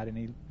God, and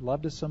He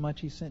loved us so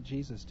much He sent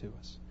Jesus to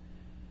us.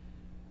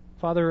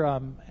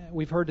 Father,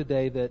 we've heard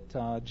today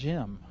that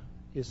Jim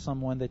is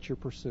someone that you're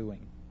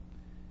pursuing.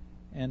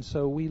 And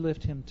so we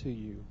lift him to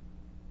you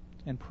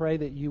and pray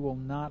that you will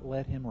not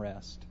let him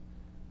rest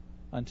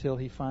until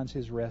he finds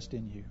his rest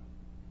in you.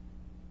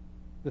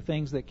 The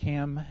things that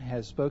Cam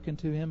has spoken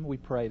to him, we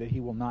pray that he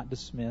will not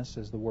dismiss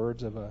as the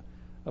words of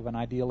an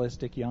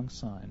idealistic young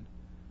son,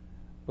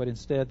 but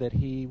instead that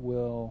he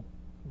will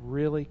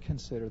really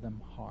consider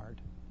them hard,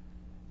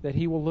 that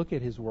he will look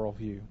at his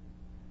worldview,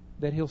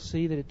 that he'll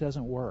see that it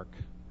doesn't work,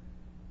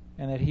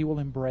 and that he will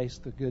embrace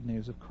the good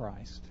news of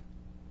Christ.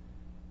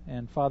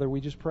 And Father,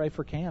 we just pray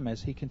for Cam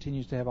as he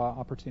continues to have an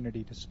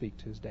opportunity to speak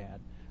to his dad.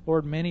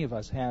 Lord, many of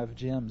us have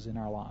gems in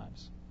our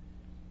lives.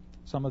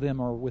 Some of them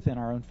are within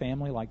our own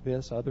family like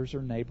this. Others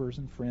are neighbors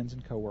and friends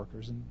and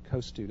coworkers and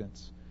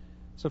co-students.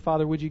 So,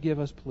 Father, would you give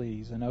us,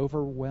 please, an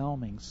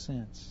overwhelming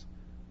sense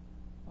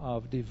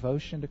of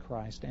devotion to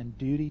Christ and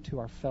duty to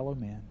our fellow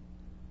men,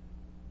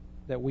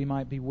 that we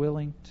might be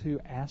willing to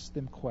ask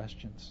them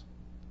questions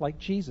like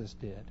Jesus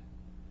did,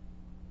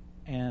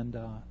 and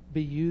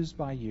be used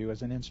by you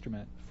as an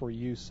instrument for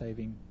you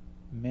saving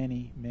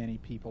many, many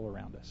people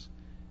around us.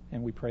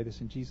 And we pray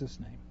this in Jesus'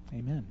 name.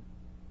 Amen.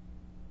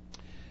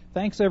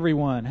 Thanks,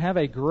 everyone. Have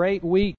a great week.